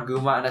possessed the one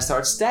Goomba and I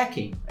started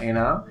stacking, you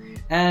know.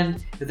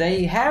 And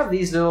they have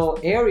these little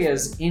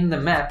areas in the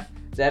map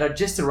that are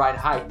just the right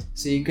height,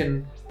 so you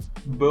can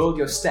build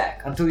your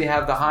stack until you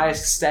have the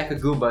highest stack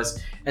of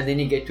Goombas, and then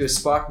you get to a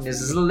spot and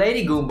there's this little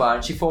lady Goomba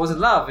and she falls in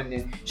love and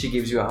then she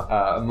gives you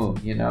a moon,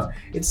 you know.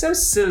 It's so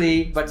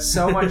silly but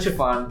so much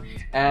fun,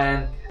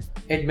 and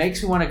it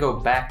makes me want to go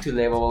back to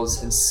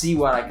levels and see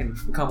what I can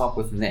come up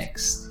with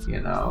next,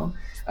 you know.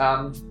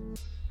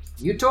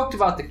 You talked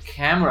about the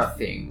camera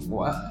thing.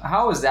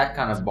 How has that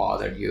kind of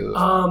bothered you?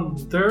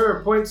 There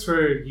are points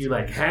where you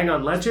like hang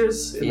on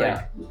ledges and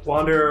like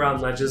wander around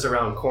ledges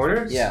around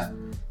corners. Yeah.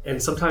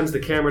 And sometimes the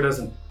camera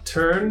doesn't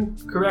turn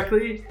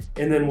correctly,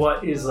 and then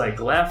what is like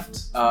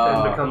left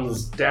then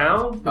becomes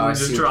down, and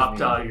you just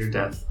dropped out of your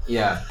death.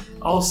 Yeah.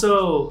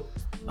 Also,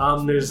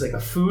 There's like a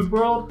food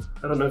world.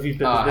 I don't know if you've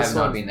been to I this have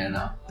not one. been there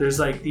now. There's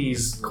like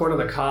these corn on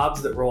the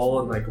cobs that roll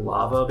in like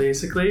lava,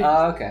 basically.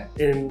 Okay.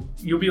 And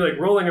you'll be like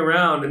rolling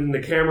around, and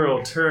the camera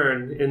will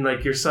turn, and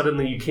like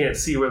you can't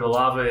see where the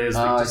lava is.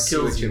 Like, I just see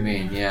kills what you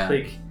mean. Yeah.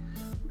 Like,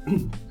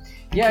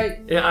 yeah.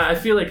 I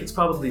feel like it's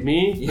probably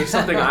me. There's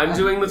something I'm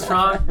doing that's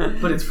wrong,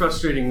 but it's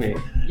frustrating me.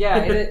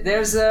 Yeah,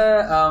 there's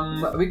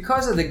a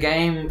because of the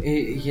game,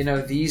 you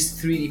know, these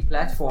 3D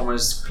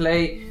platformers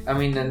play. I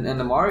mean, and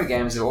the Mario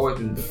games have always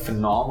been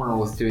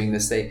phenomenal with doing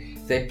this.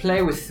 They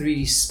play with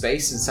 3D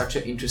space in such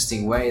an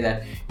interesting way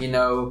that, you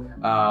know,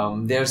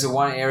 there's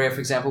one area, for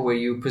example, where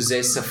you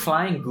possess a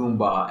flying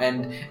Goomba,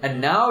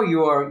 and now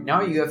you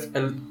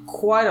have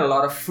quite a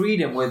lot of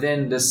freedom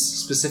within this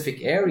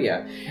specific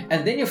area,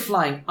 and then you're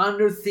flying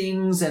under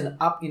things and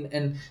up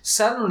and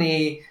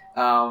suddenly.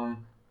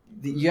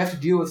 You have to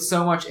deal with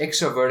so much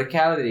extra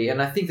verticality,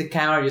 and I think the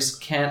camera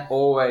just can't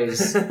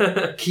always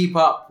keep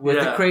up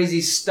with the crazy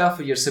stuff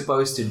that you're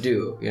supposed to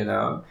do, you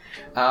know?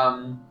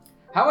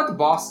 How about the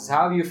bosses?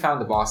 How have you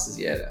found the bosses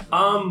yet?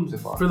 So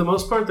far? For the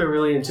most part, they're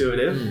really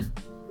intuitive.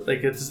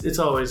 Like it's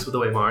always the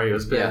way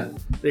Mario's been.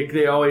 Yeah.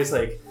 They always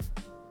like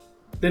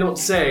they don't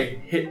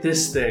say hit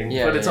this thing,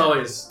 but it's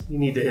always you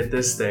need to hit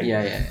this thing.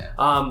 Yeah.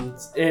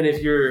 And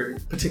if you're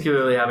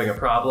particularly having a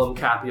problem,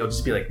 Cappy will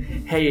just be like,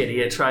 "Hey,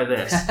 idiot, try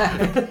this."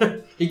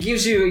 He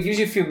gives you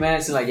a few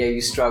minutes and like, yeah,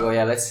 you struggle.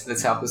 Yeah,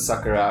 let's help this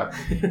sucker out.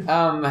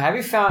 Have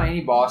you found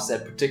any boss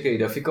that particularly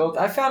difficult?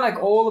 I found like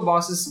all the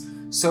bosses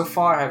so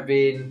far have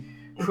been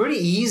pretty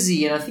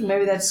easy, and I think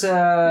maybe that's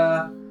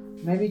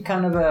maybe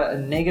kind of a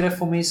negative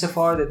for me so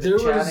far, that the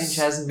challenge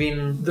hasn't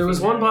been... There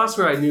was one boss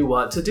where I knew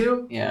what to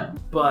do. Yeah.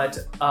 But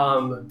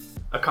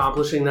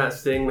accomplishing that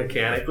thing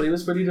mechanically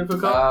was pretty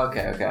difficult.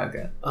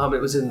 Okay.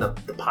 It was in the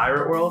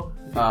pirate world.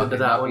 If you've been to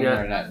that one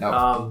yet?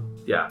 No.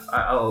 Yeah,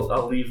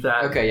 I'll leave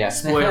that. Okay, yeah.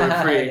 Spoiler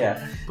free.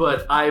 Yeah.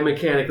 But I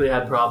mechanically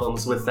had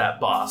problems with that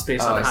boss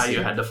based on how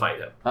you had to fight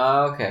him.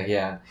 Okay,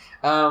 yeah.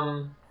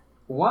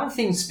 One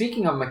thing,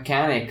 speaking of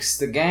mechanics,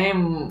 the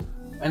game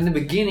in the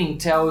beginning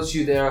tells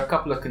you there are a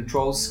couple of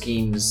control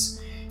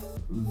schemes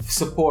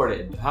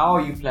supported. How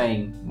are you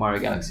playing Mario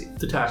Galaxy?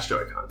 Detached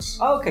Joy-Cons.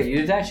 Okay,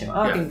 you detach them.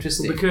 Okay,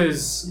 interesting.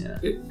 Because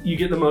you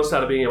get the most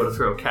out of being able to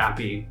throw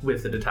Cappy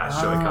with the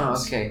detached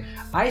Joy-Cons. Okay.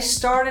 I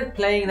started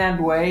playing that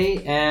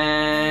way,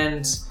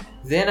 and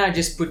then I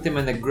just put them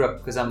in the grip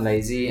because I'm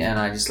lazy and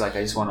I just want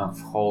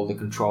to hold the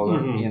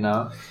controller, you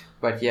know.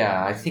 But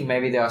yeah, I think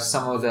maybe there are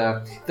some of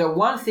the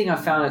one thing I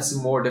found that's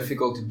more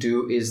difficult to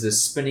do is the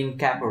spinning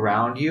cap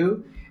around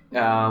you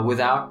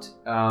without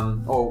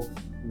or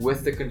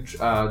with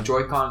the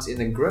Joy-Cons in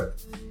the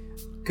grip,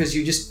 because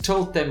you just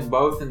tilt them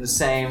both in the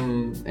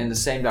same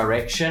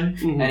direction,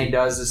 and he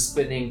does the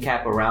spinning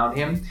cap around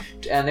him.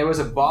 And there was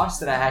a boss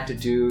that I had to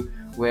do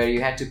where you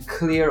had to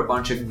clear a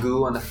bunch of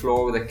goo on the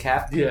floor with a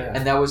cap,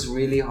 and that was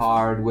really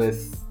hard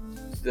with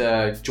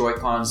the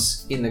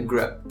Joy-Cons in the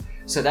grip.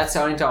 So that's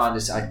the only time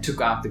I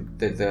took out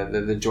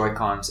the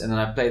Joy-Cons, and then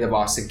I played the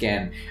boss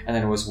again, and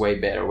then it was way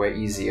better, way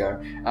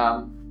easier.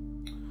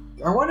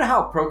 I wonder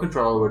how Pro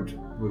Controller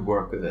would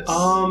work with this.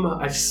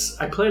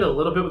 I played a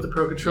little bit with the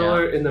Pro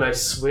Controller, and then I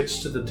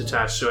switched to the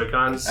detached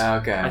Joy-Cons.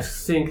 Okay. I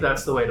think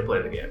that's the way to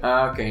play the game.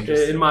 Okay,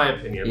 interesting. In my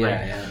opinion.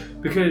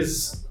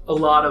 Because a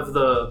lot of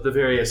the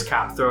various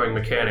cap throwing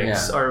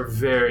mechanics are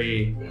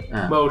very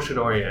motion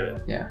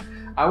oriented. Yeah.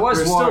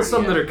 There's still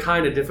some that are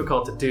kind of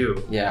difficult to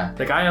do. Yeah.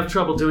 Like I have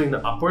trouble doing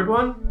the upward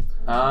one.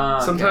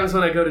 Sometimes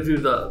when I go to do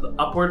the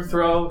upward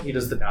throw, he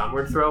does the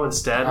downward throw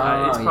instead.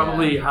 It's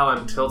probably how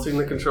I'm tilting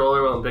the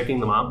controller while I'm picking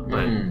them up.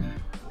 But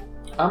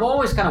I'm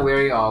always kind of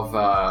wary of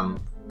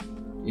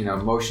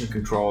motion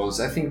controls.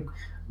 I think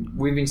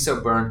we've been so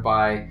burnt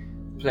by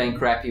playing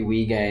crappy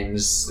Wii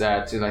games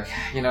that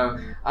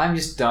I'm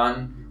just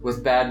done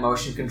with bad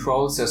motion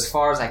controls. So as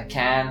far as I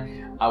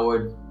can, I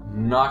would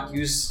not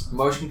use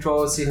motion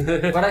controls.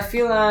 But I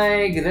feel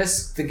like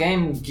the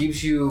game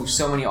gives you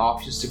so many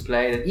options to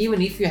play that even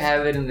if you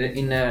have it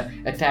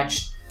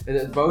attached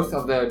both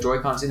of the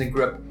Joy-Cons in the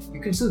grip,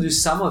 you can still do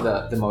some of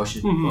the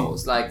motion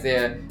controls, like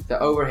the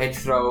overhead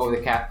throw,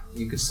 the cap.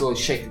 You can still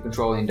shake the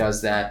controller and it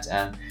does that,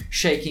 and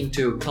shaking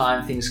to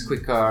climb things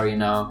quicker,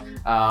 and a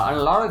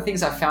lot of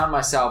things I found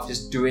myself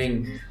just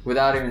doing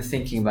without even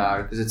thinking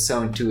about it because it's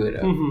so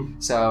intuitive.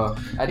 So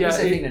I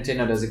think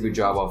Nintendo does a good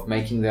job of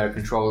making their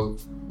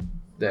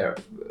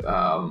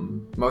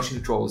motion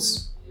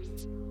controls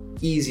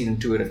easy and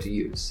intuitive to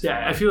use.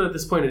 Yeah, I feel at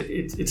this point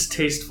it's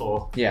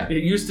tasteful. Yeah.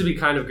 It used to be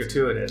kind of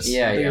gratuitous.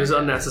 It was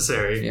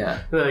unnecessary.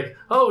 Yeah. They're like,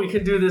 we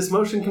can do this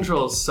motion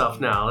controls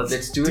stuff now.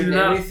 Let's do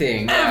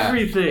everything.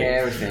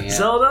 Everything.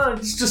 Zelda,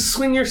 just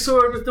swing your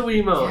sword with the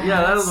Wiimote.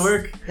 Yeah, that'll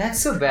work. That's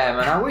so bad,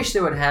 man. I wish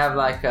they would have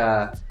like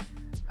a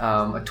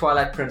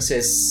Twilight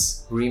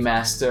Princess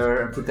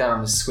remaster and put that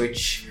on the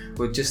Switch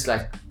with just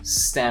like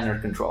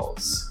standard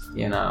controls.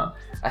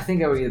 I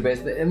think that would be the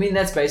best. I mean,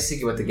 that's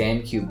basically what the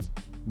GameCube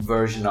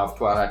version of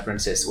Twilight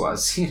Princess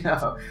was,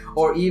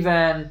 or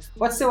even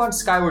what's the one,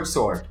 Skyward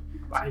Sword.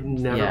 I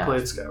never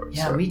played Skyward Sword.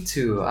 Yeah, me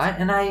too.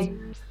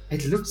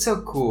 It looked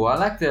so cool. I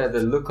like the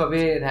look of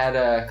it. It had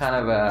a kind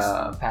of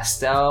a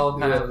pastel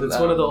kind of. It's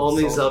one of the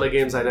only Zelda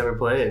games I never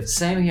played.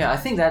 Same here. I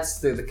think that's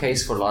the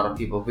case for a lot of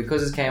people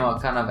because it came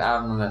out kind of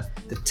out on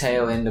the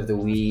tail end of the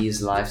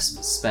Wii's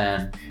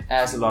lifespan,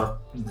 as a lot of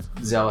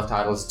Zelda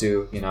titles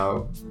do.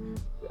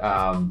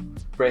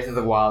 Breath of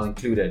the Wild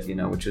included.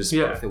 Which was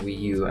both the Wii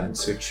U and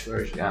Switch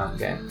version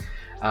game.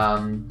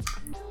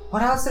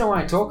 What else did I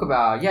want to talk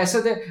about? Yeah,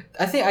 so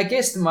I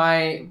guess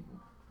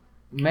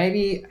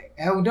maybe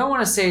I don't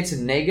want to say it's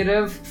a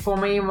negative for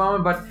me at the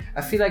moment, but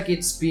I feel like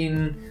it's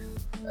been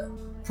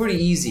pretty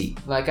easy.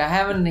 Like I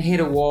haven't hit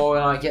a wall,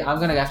 and I'm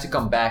gonna have to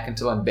come back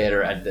until I'm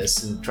better at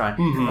this and try.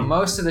 Mm-hmm.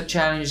 Most of the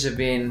challenges have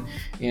been,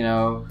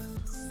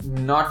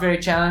 not very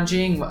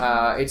challenging.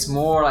 It's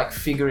more like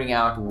figuring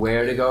out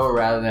where to go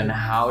rather than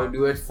how to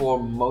do it for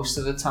most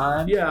of the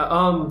time.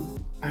 Yeah.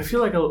 I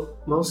feel like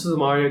most of the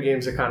Mario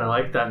games are kind of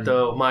like that,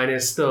 though,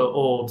 minus the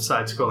old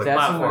side-scrolling platformers.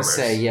 That's what I want to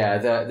say, yeah.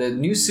 The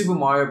new Super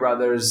Mario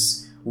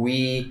Brothers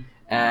Wii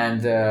and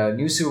the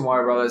new Super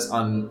Mario Brothers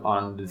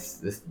on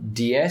the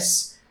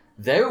DS,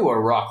 they were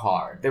rock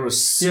hard. They were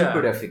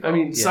super difficult. I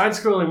mean,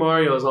 side-scrolling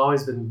Mario has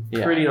always been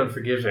pretty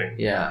unforgiving.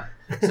 Yeah.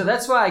 So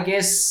that's why I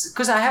guess,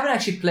 because I haven't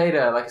actually played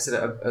a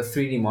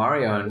 3D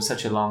Mario in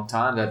such a long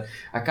time that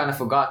I kind of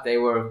forgot they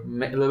were a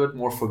little bit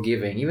more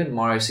forgiving. Even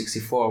Mario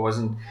 64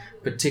 wasn't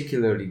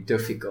particularly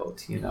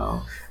difficult,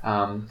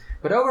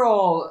 But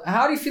overall,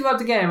 how do you feel about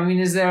the game? I mean,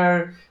 is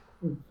there,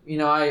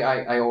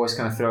 I always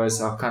kind of throw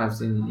us up kind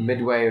of in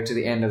midway or to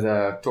the end of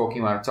the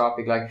talking about a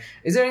topic. Like,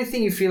 is there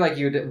anything you feel like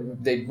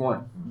you'd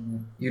want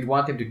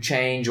them to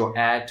change or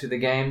add to the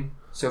game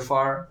so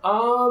far?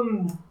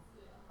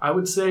 I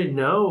would say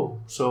no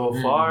so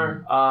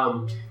far.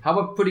 How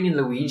about putting in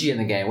Luigi in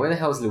the game? Where the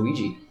hell is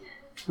Luigi?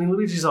 I mean,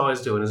 Luigi's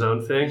always doing his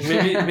own thing.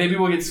 Maybe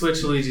we'll get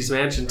Switch Luigi's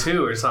Mansion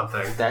 2 or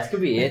something. That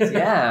could be it.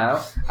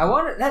 Yeah, I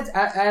wanted that.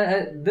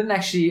 I didn't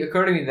actually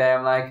occur to me that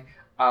I'm like,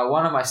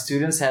 one of my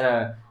students had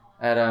a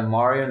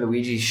Mario and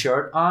Luigi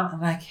shirt on.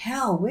 I'm like,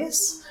 hell,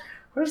 where's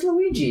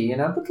Luigi?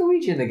 Put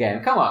Luigi in the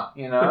game. Come on,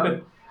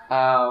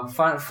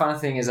 Fun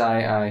thing is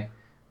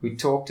we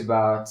talked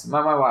about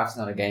my wife's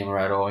not a gamer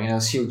at all.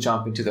 She'll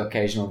jump into the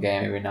occasional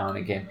game every now and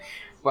again,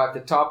 but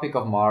the topic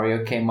of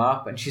Mario came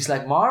up, and she's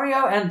like,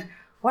 Mario and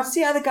what's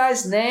the other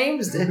guy's name?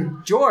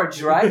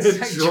 George, right?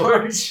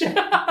 George.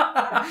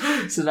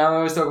 So now we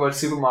always talk about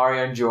Super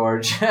Mario and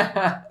George.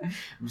 I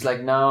was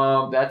like,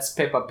 no, that's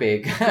Peppa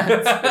Pig.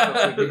 That's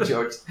Peppa Pig and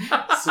George.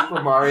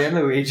 Super Mario and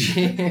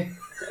Luigi.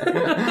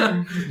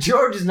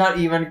 George is not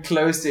even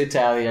close to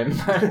Italian,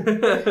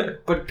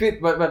 but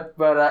good,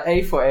 but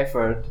A for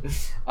effort.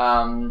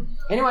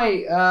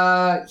 Anyway,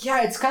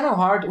 it's kind of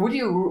hard. Would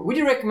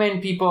you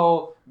recommend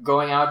people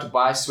going out to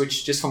buy a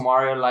Switch just for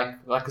Mario,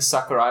 like a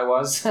sucker I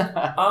was?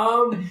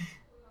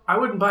 I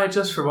wouldn't buy it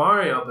just for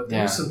Mario, but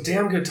there's some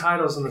damn good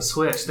titles on the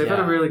Switch. They've had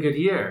a really good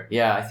year.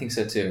 Yeah, I think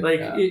so too.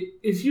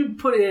 If you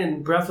put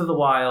in Breath of the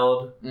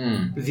Wild,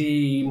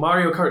 the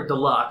Mario Kart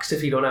Deluxe,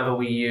 if you don't have a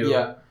Wii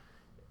U,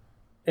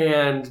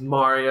 and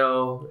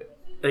Mario,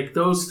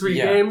 those three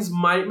games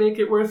might make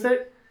it worth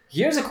it.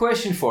 Here's a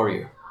question for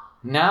you.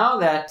 Now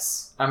that,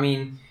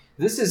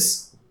 this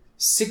is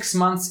 6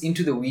 months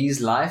into the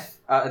Wii's life,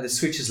 the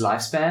Switch's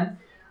lifespan,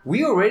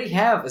 we already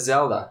have a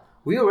Zelda.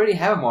 We already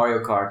have a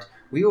Mario Kart.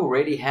 We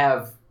already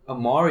have a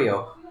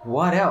Mario.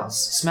 What else?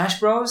 Smash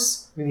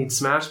Bros? We need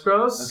Smash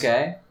Bros.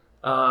 Okay.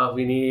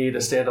 We need a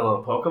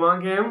standalone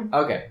Pokemon game.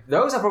 Okay.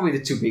 Those are probably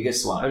the two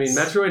biggest ones. I mean,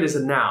 Metroid is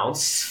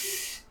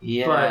announced.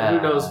 Yeah. But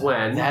who knows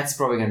when. That's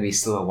probably going to be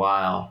still a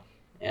while.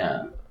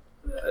 Yeah.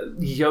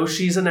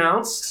 Yoshi's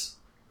announced.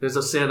 There's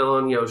a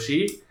standalone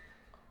Yoshi.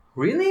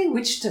 Really?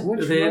 Which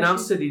they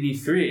announced it at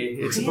E3.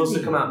 It's supposed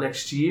to come out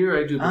next year,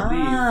 I do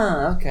believe.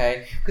 Ah,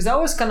 okay. Because I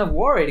was kind of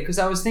worried because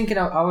I was thinking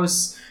I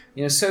was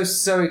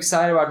so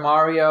excited about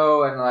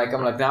Mario, and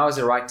I'm like, now is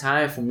the right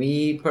time for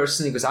me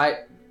personally, because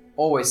I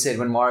always said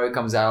when Mario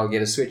comes out I'll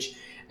get a Switch,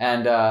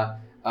 and but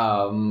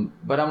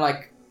I'm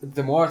like,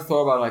 the more I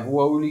thought about it,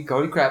 holy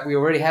crap, we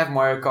already have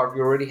Mario Kart, we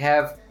already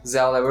have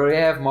Zelda, we already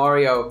have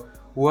Mario.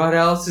 What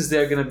else is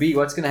there gonna be?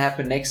 What's gonna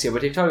happen next year?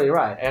 But you're totally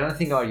right. I don't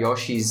think our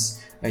Yoshi's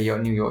a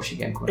new Yoshi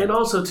game. And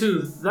also,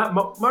 too, that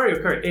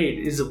Mario Kart 8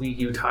 is a Wii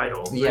U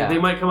title. Yeah. They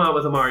might come out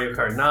with a Mario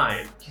Kart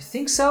 9. You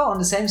think so? On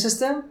the same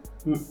system?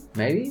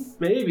 Maybe.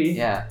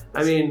 Yeah.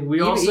 I mean,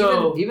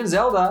 even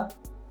Zelda.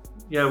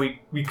 Yeah,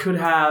 we could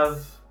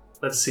have.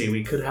 Let's see.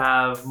 We could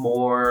have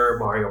more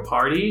Mario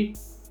Party.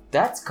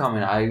 That's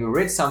coming. I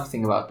read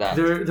something about that.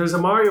 There's a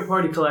Mario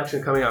Party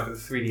collection coming out for the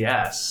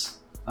 3DS.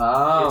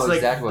 Oh, it's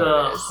is that what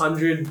the it is?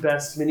 100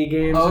 best mini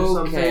games or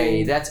something.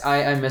 Okay, that's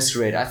I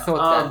misread. I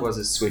thought that was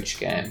a Switch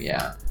game.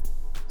 Yeah.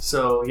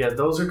 So yeah,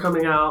 those are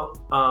coming out.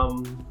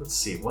 Let's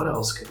see, what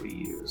else could we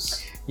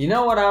use? You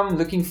know what I'm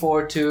looking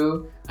forward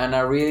to, and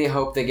I really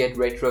hope they get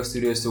Retro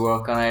Studios to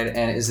work on it,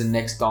 and is the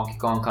next Donkey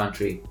Kong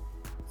Country.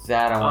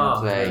 That I want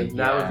to play.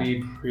 That would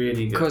be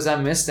pretty good. Because I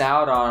missed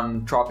out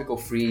on Tropical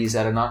Freeze.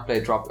 I did not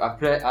play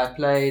I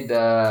played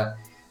the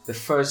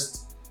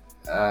first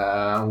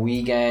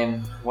Wii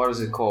game. What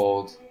was it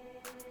called?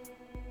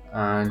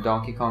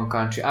 Donkey Kong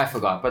Country. I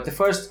forgot. But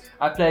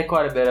I played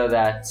quite a bit of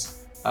that.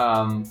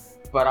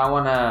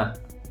 But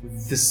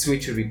the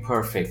Switch would be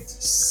perfect.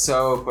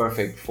 So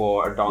perfect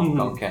for a Donkey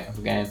Kong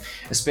game,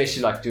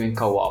 especially like doing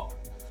co-op.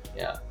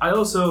 Yeah.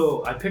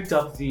 I picked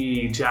up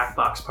the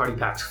Jackbox Party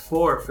Pack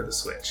 4 for the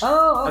Switch.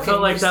 Oh, okay. I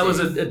felt like that was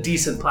a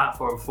decent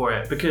platform for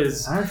it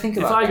because I don't think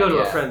if about I go that,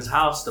 to a friend's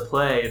house to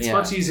play, it's Yeah.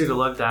 much easier to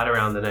lug that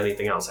around than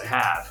anything else I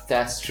have.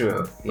 That's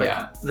true. Like,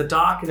 Yeah. the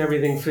dock and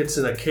everything fits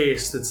in a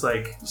case that's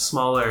like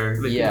smaller.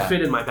 That Yeah. can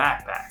fit in my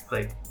backpack.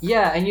 Like,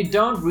 Yeah, and you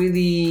don't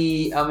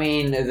really. I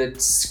mean, the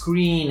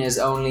screen is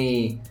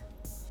only.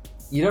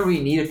 You don't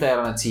really need to play it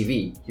on a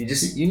TV. You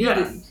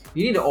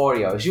need the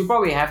audio. You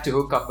probably have to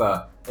hook up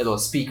a little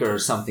speaker or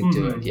something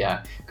to it,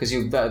 yeah, because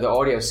the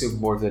audio is super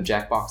important to the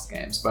Jackbox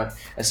games. But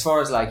as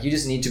far as like, you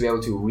just need to be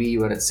able to read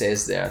what it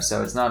says there,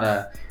 so it's not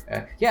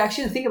yeah.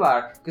 Actually, think about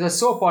it, because I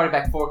saw Party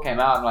Pack 4 came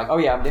out. I'm like, oh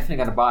yeah, I'm definitely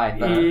gonna buy it.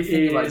 But I'm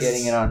thinking about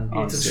getting it on.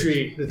 It's a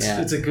Switch. treat.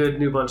 It's a good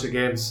new bunch of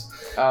games.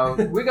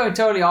 We're going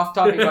totally off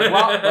topic, but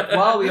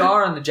while we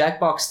are on the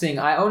Jackbox thing,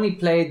 I only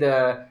played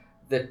the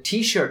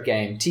T-shirt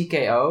game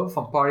TKO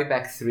from Party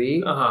Pack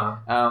 3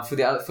 for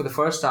the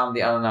first time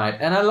the other night,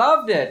 and I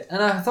loved it.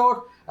 And I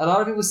thought a lot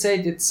of people say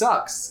it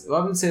sucks. A lot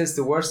of people say it's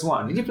the worst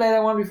one. Did you play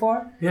that one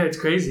before? Yeah, it's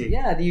crazy.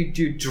 Yeah, do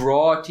you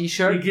draw a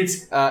T-shirt? It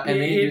gets and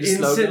then you do the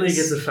instantly slogans?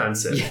 gets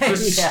offensive. Yeah,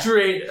 Just yeah.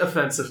 straight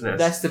offensiveness.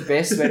 That's the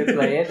best way to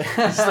play it.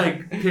 It's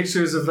like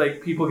pictures of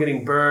like people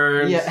getting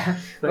burned. Yeah,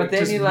 like, but then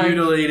just you like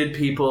mutilated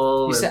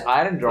people. you say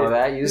I didn't draw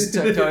that. You just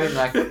told him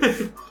like,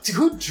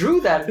 who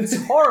drew that? It's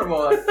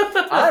horrible. Like,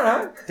 I don't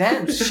know.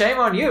 Damn, shame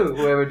on you,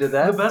 whoever did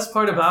that. The best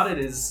part about it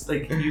is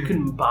like you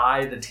can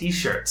buy the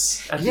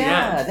T-shirts at the end.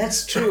 Yeah,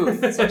 that's true.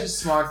 It's such a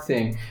smart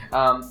thing.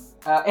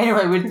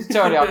 Anyway, we're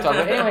totally off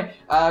topic. Anyway,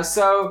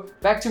 so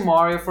back to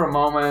Mario for a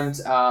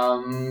moment.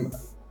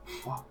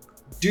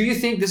 Do you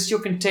think this is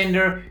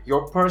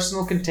your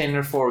personal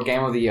contender for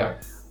Game of the Year?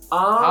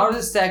 How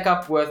does it stack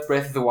up with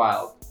Breath of the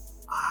Wild?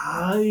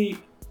 I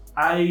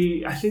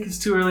think it's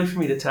too early for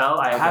me to tell.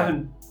 I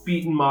haven't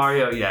beaten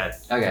Mario yet.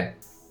 Okay.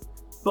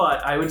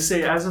 But I would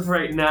say as of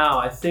right now,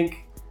 I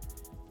think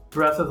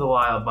Breath of the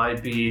Wild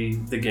might be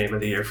the Game of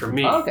the Year for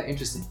me. Oh, okay,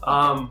 interesting.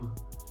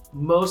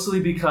 Mostly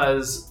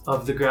because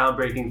of the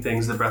groundbreaking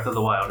things that Breath of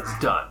the Wild has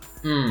done.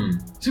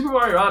 Super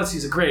Mario Odyssey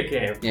is a great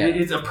game. Yeah.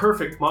 It's a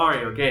perfect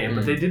Mario game,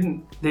 but they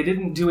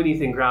didn't do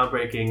anything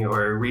groundbreaking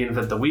or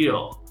reinvent the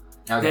wheel.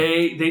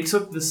 Okay. They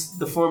took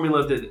the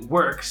formula that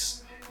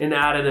works and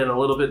added in a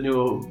little bit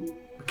new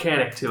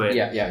mechanic to it.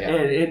 Yeah.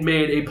 And it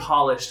made a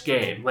polished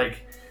game.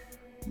 Like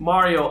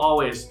Mario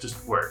always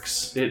just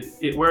works.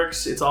 It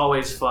works. It's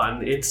always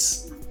fun.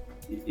 It's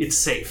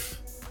safe.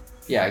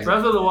 Yeah. Exactly.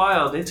 Breath of the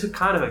Wild, they took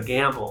kind of a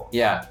gamble.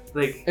 Yeah.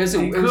 Like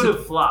It could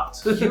have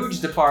flopped. Huge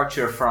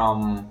departure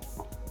from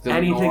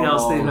anything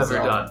else they've ever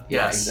Zelda. done.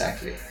 Yeah, Yes.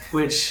 exactly.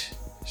 Which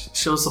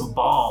shows some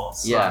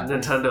balls on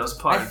Nintendo's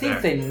part. I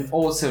think they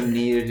also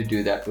needed to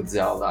do that with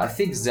Zelda. I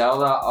think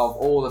Zelda, of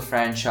all the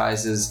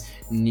franchises,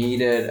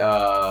 needed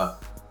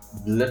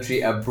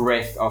literally a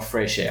breath of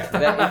fresh air.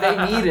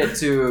 They needed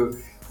to,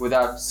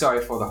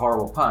 sorry for the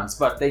horrible puns,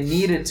 but they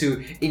needed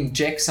to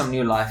inject some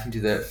new life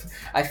into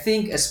I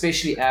think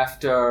especially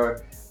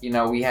after,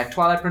 we had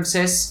Twilight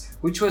Princess,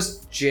 which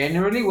was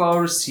generally well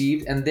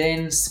received, and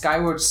then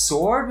Skyward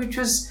Sword, which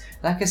was,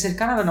 like I said,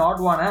 kind of an odd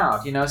one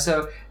out,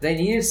 so they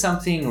needed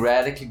something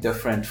radically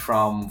different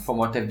from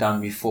what they've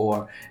done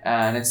before,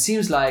 and it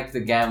seems like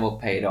the gamble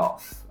paid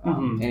off.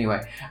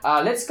 Anyway,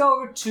 let's go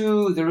over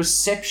to the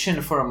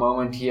reception for a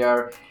moment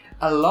here.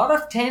 A lot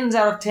of 10s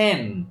out of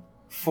 10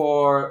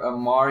 for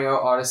Mario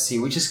Odyssey,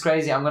 which is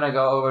crazy. I'm going to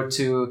go over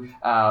to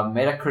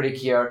Metacritic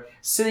here,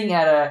 sitting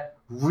at a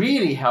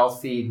really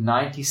healthy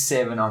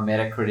 97 on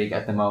Metacritic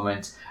at the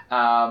moment.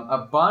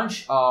 A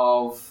bunch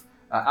of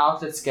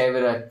outlets gave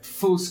it a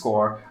full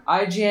score.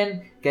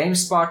 IGN,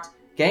 GameSpot,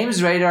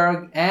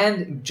 GamesRadar,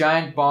 and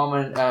Giant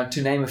Bomb,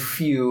 to name a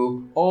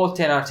few, all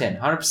 10 out of 10,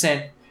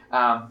 100%.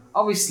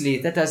 Obviously,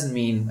 that doesn't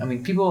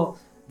mean, people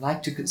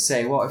like to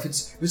say, well, if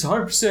it's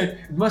 100%,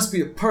 it must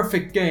be a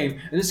perfect game,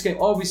 and this game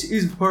obviously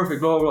isn't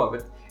perfect, blah, blah, blah,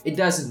 but it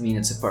doesn't mean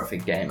it's a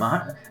perfect game.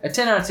 A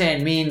 10 out of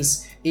 10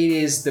 means it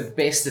is the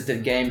best that the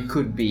game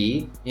could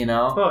be,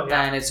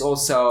 and it's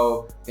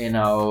also, in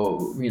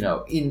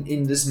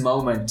this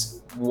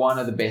moment, one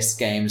of the best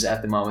games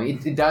at the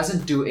moment. It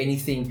doesn't do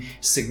anything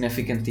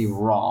significantly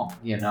wrong,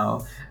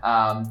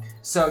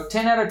 So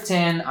 10 out of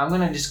 10, I'm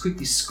going to just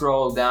quickly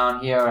scroll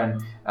down here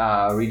and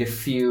read a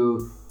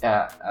few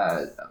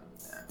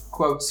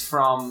quotes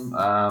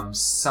from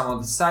some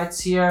of the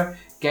sites here.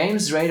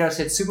 GamesRadar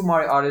said Super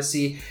Mario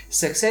Odyssey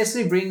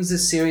successfully brings the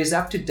series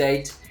up to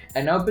date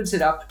and opens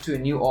it up to a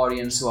new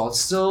audience while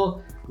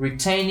still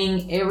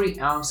retaining every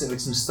ounce of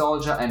its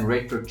nostalgia and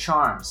retro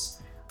charms.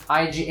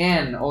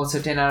 IGN,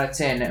 also 10 out of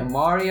 10.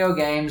 Mario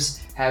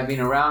games have been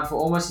around for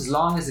almost as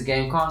long as the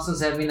game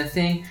consoles have been a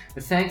thing,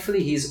 but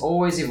thankfully he's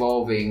always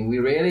evolving. We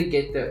rarely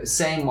get the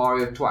same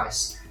Mario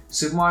twice.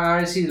 Super Mario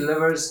Odyssey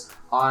delivers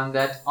on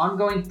that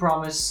ongoing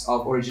promise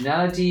of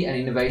originality and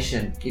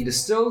innovation. It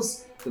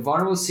distills the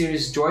Vulnerable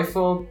series,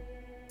 Joyful.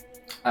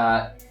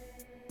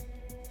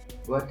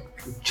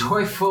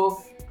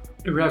 Joyful.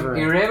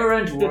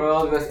 Irreverent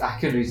world with I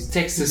can read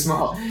text so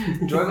small.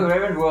 Joyful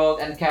irreverent world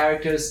and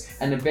characters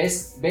and the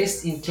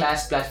best in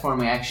class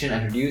platforming action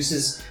and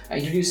introduces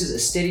a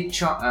steady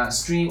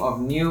stream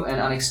of new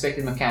and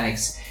unexpected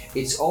mechanics.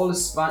 It's all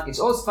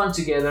spun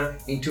together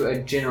into a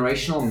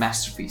generational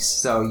masterpiece.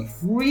 So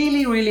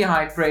really, really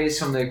high praise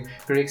from the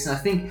critics, and I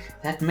think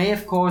that may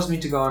have caused me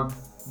to go on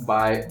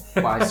buy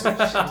Switch.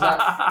 Because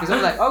I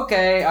was like,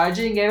 okay,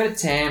 IGN gave it a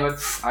 10, but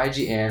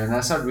IGN, and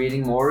I started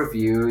reading more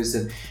reviews,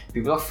 and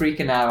people are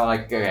freaking out. I'm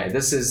like, okay,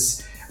 this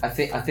is. I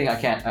think I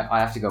can't. I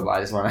have to go buy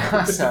this one.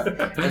 So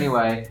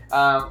anyway,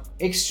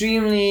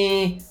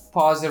 extremely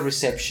positive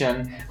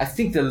reception. I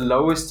think the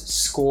lowest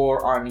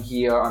score on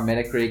here on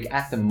Metacritic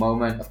at the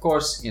moment, of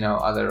course,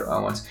 other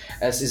ones,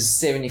 is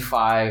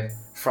 75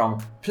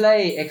 from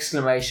Play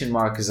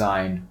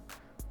Sein.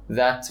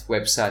 That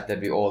website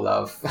that we all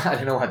love. I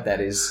don't know what that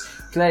is.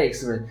 Play.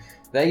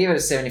 They give it a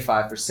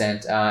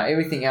 75%.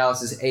 Everything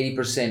else is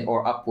 80%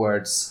 or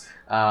upwards.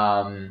 A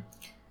lot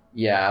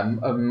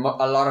of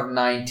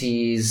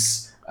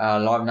 90s, a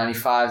lot of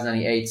 95s,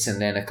 98s, and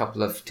then a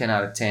couple of 10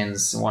 out of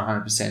 10s,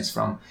 100%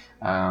 from,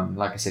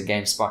 like I said,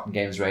 GameSpot and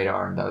Games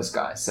Radar and those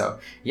guys. So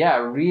yeah,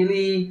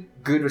 really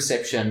good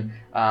reception.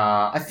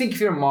 I think if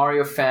you're a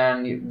Mario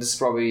fan, this is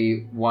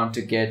probably one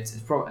to get.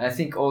 I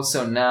think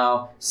also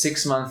now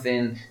 6 months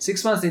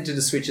into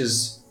the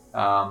Switch's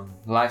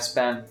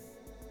lifespan,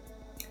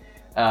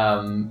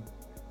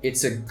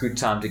 it's a good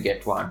time to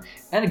get one.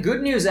 And the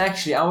good news,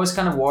 actually, I was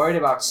kind of worried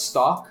about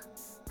stock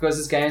because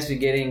this game's been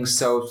getting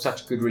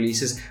such good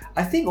releases.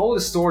 I think all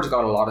the stores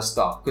got a lot of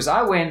stock because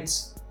I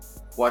went,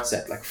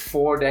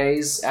 4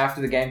 days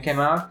after the game came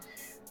out.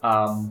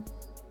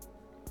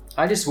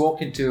 I just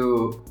walked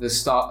into the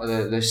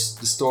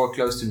store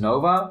close to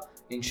Nova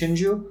in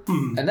Shinju,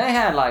 and they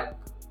had like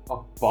a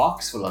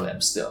box full of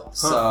them still. Huh.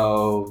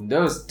 So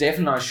there was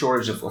definitely not a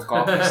shortage of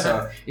copies.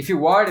 So if you're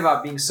worried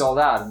about being sold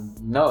out,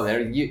 no,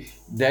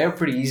 they're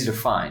pretty easy to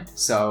find.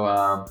 So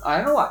I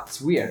don't know what,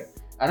 it's weird.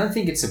 I don't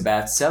think it's a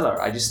bad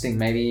seller. I just think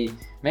maybe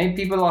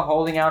people are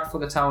holding out for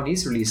the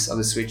Taiwanese release of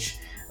the Switch.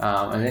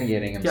 And then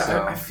getting them. Yeah,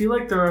 so. I feel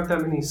like there aren't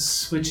that many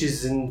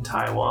Switches in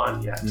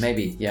Taiwan yet.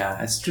 Maybe, yeah,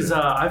 that's true. Because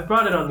I've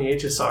brought it on the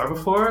HSR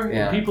before,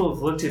 and people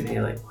have looked at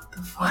me like, what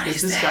the fuck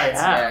does this guy have?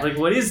 Yeah. Like,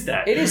 what is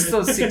that? It is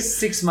still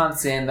six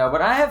months in, though,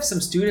 but I have some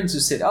students who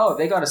said, oh,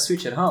 they got a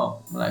Switch at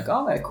home. I'm like,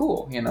 oh, man,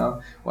 cool.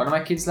 One of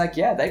my kids like,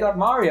 yeah, they got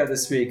Mario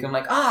this week. I'm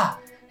like, I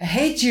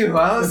hate you.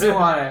 I also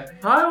want it.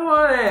 I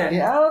want it.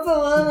 Yeah, I also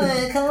want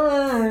it. Come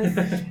on.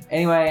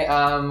 Anyway,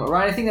 Ryan,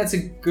 I think that's a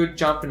good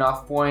jumping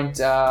off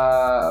point.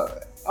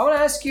 I want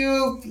to ask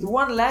you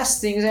one last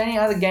thing. Is there any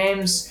other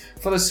games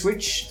for the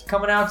Switch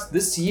coming out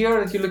this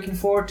year that you're looking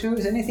forward to?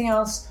 Is there anything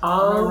else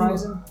on the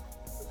horizon?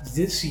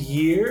 This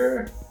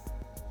year?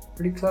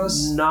 Pretty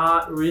close?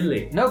 Not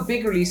really. No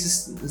big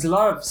releases. There's a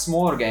lot of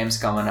smaller games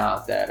coming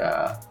out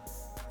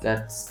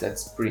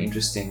that's pretty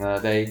interesting.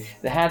 They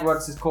had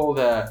what's it called,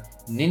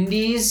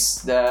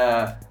 Nindies.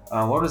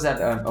 What was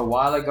that? A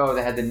while ago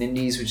they had the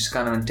Nindies, which is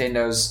kind of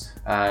Nintendo's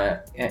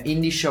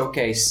indie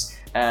showcase,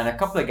 and a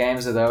couple of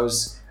games of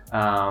those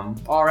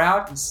are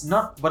out. It's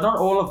not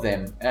all of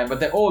them,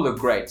 but they all look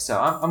great. So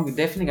I'm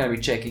definitely going to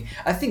be checking.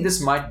 I think this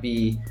might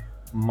be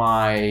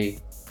my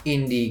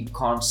indie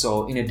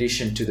console in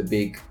addition to the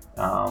big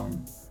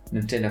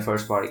Nintendo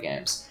first-party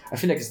games. I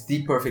feel like it's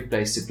the perfect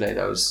place to play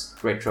those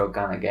retro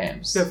kind of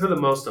games. Yeah, for the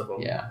most of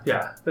them. Yeah.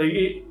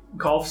 Like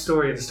Golf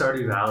Story and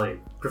Stardew Valley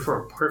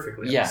perform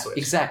perfectly on the Switch.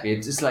 Exactly.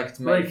 It's like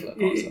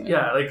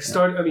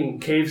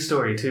Cave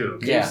Story too.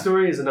 Cave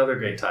Story is another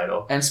great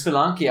title. And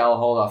Spelunky I'll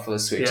hold off for the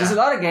Switch. There's a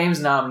lot of games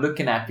now I'm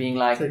looking at being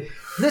like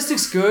this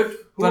looks good,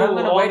 but I'm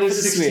gonna wait for the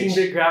Switch.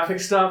 16-bit graphic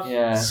stuff.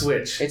 Yeah.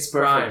 Switch. It's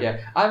perfect.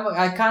 Yeah.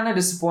 I'm kind of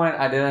disappointed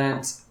I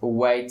didn't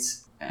wait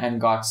and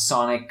got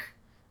Sonic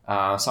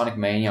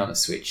Mania on the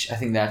Switch. I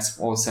think that's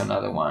also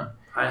another one.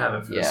 I have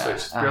it for the Switch.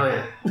 It's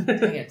brilliant.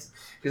 Dang it.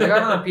 Because I got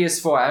it on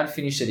PS4. I haven't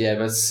finished it yet,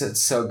 but it's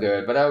so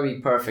good. But that would be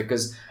perfect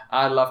because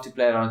I'd love to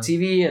play it on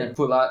TV and then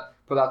pull out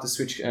the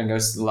Switch and go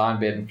lie in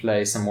bed and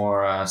play some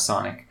more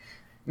Sonic.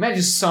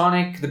 Imagine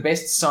Sonic, the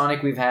best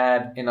Sonic we've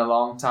had in a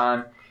long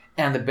time,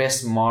 and the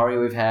best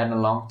Mario we've had in a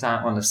long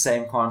time on the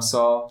same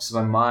console. So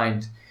my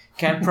mind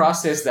can't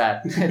process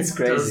that. It's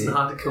crazy. It does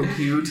not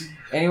compute.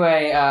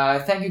 Anyway,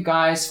 thank you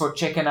guys for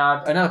checking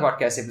out another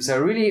podcast episode. I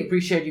really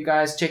appreciate you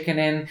guys checking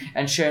in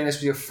and sharing this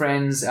with your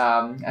friends.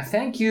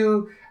 Thank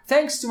you.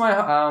 Thanks to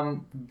my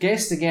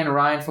guest again,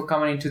 Ryan, for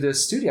coming into the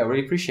studio. I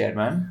really appreciate it,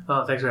 man.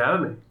 Oh, thanks for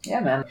having me. Yeah,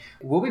 man.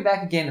 We'll be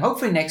back again,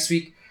 hopefully next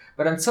week.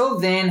 But until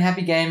then,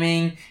 happy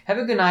gaming. Have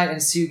a good night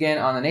and see you again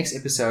on the next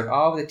episode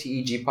of the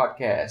TEG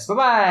Podcast.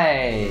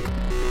 Bye-bye.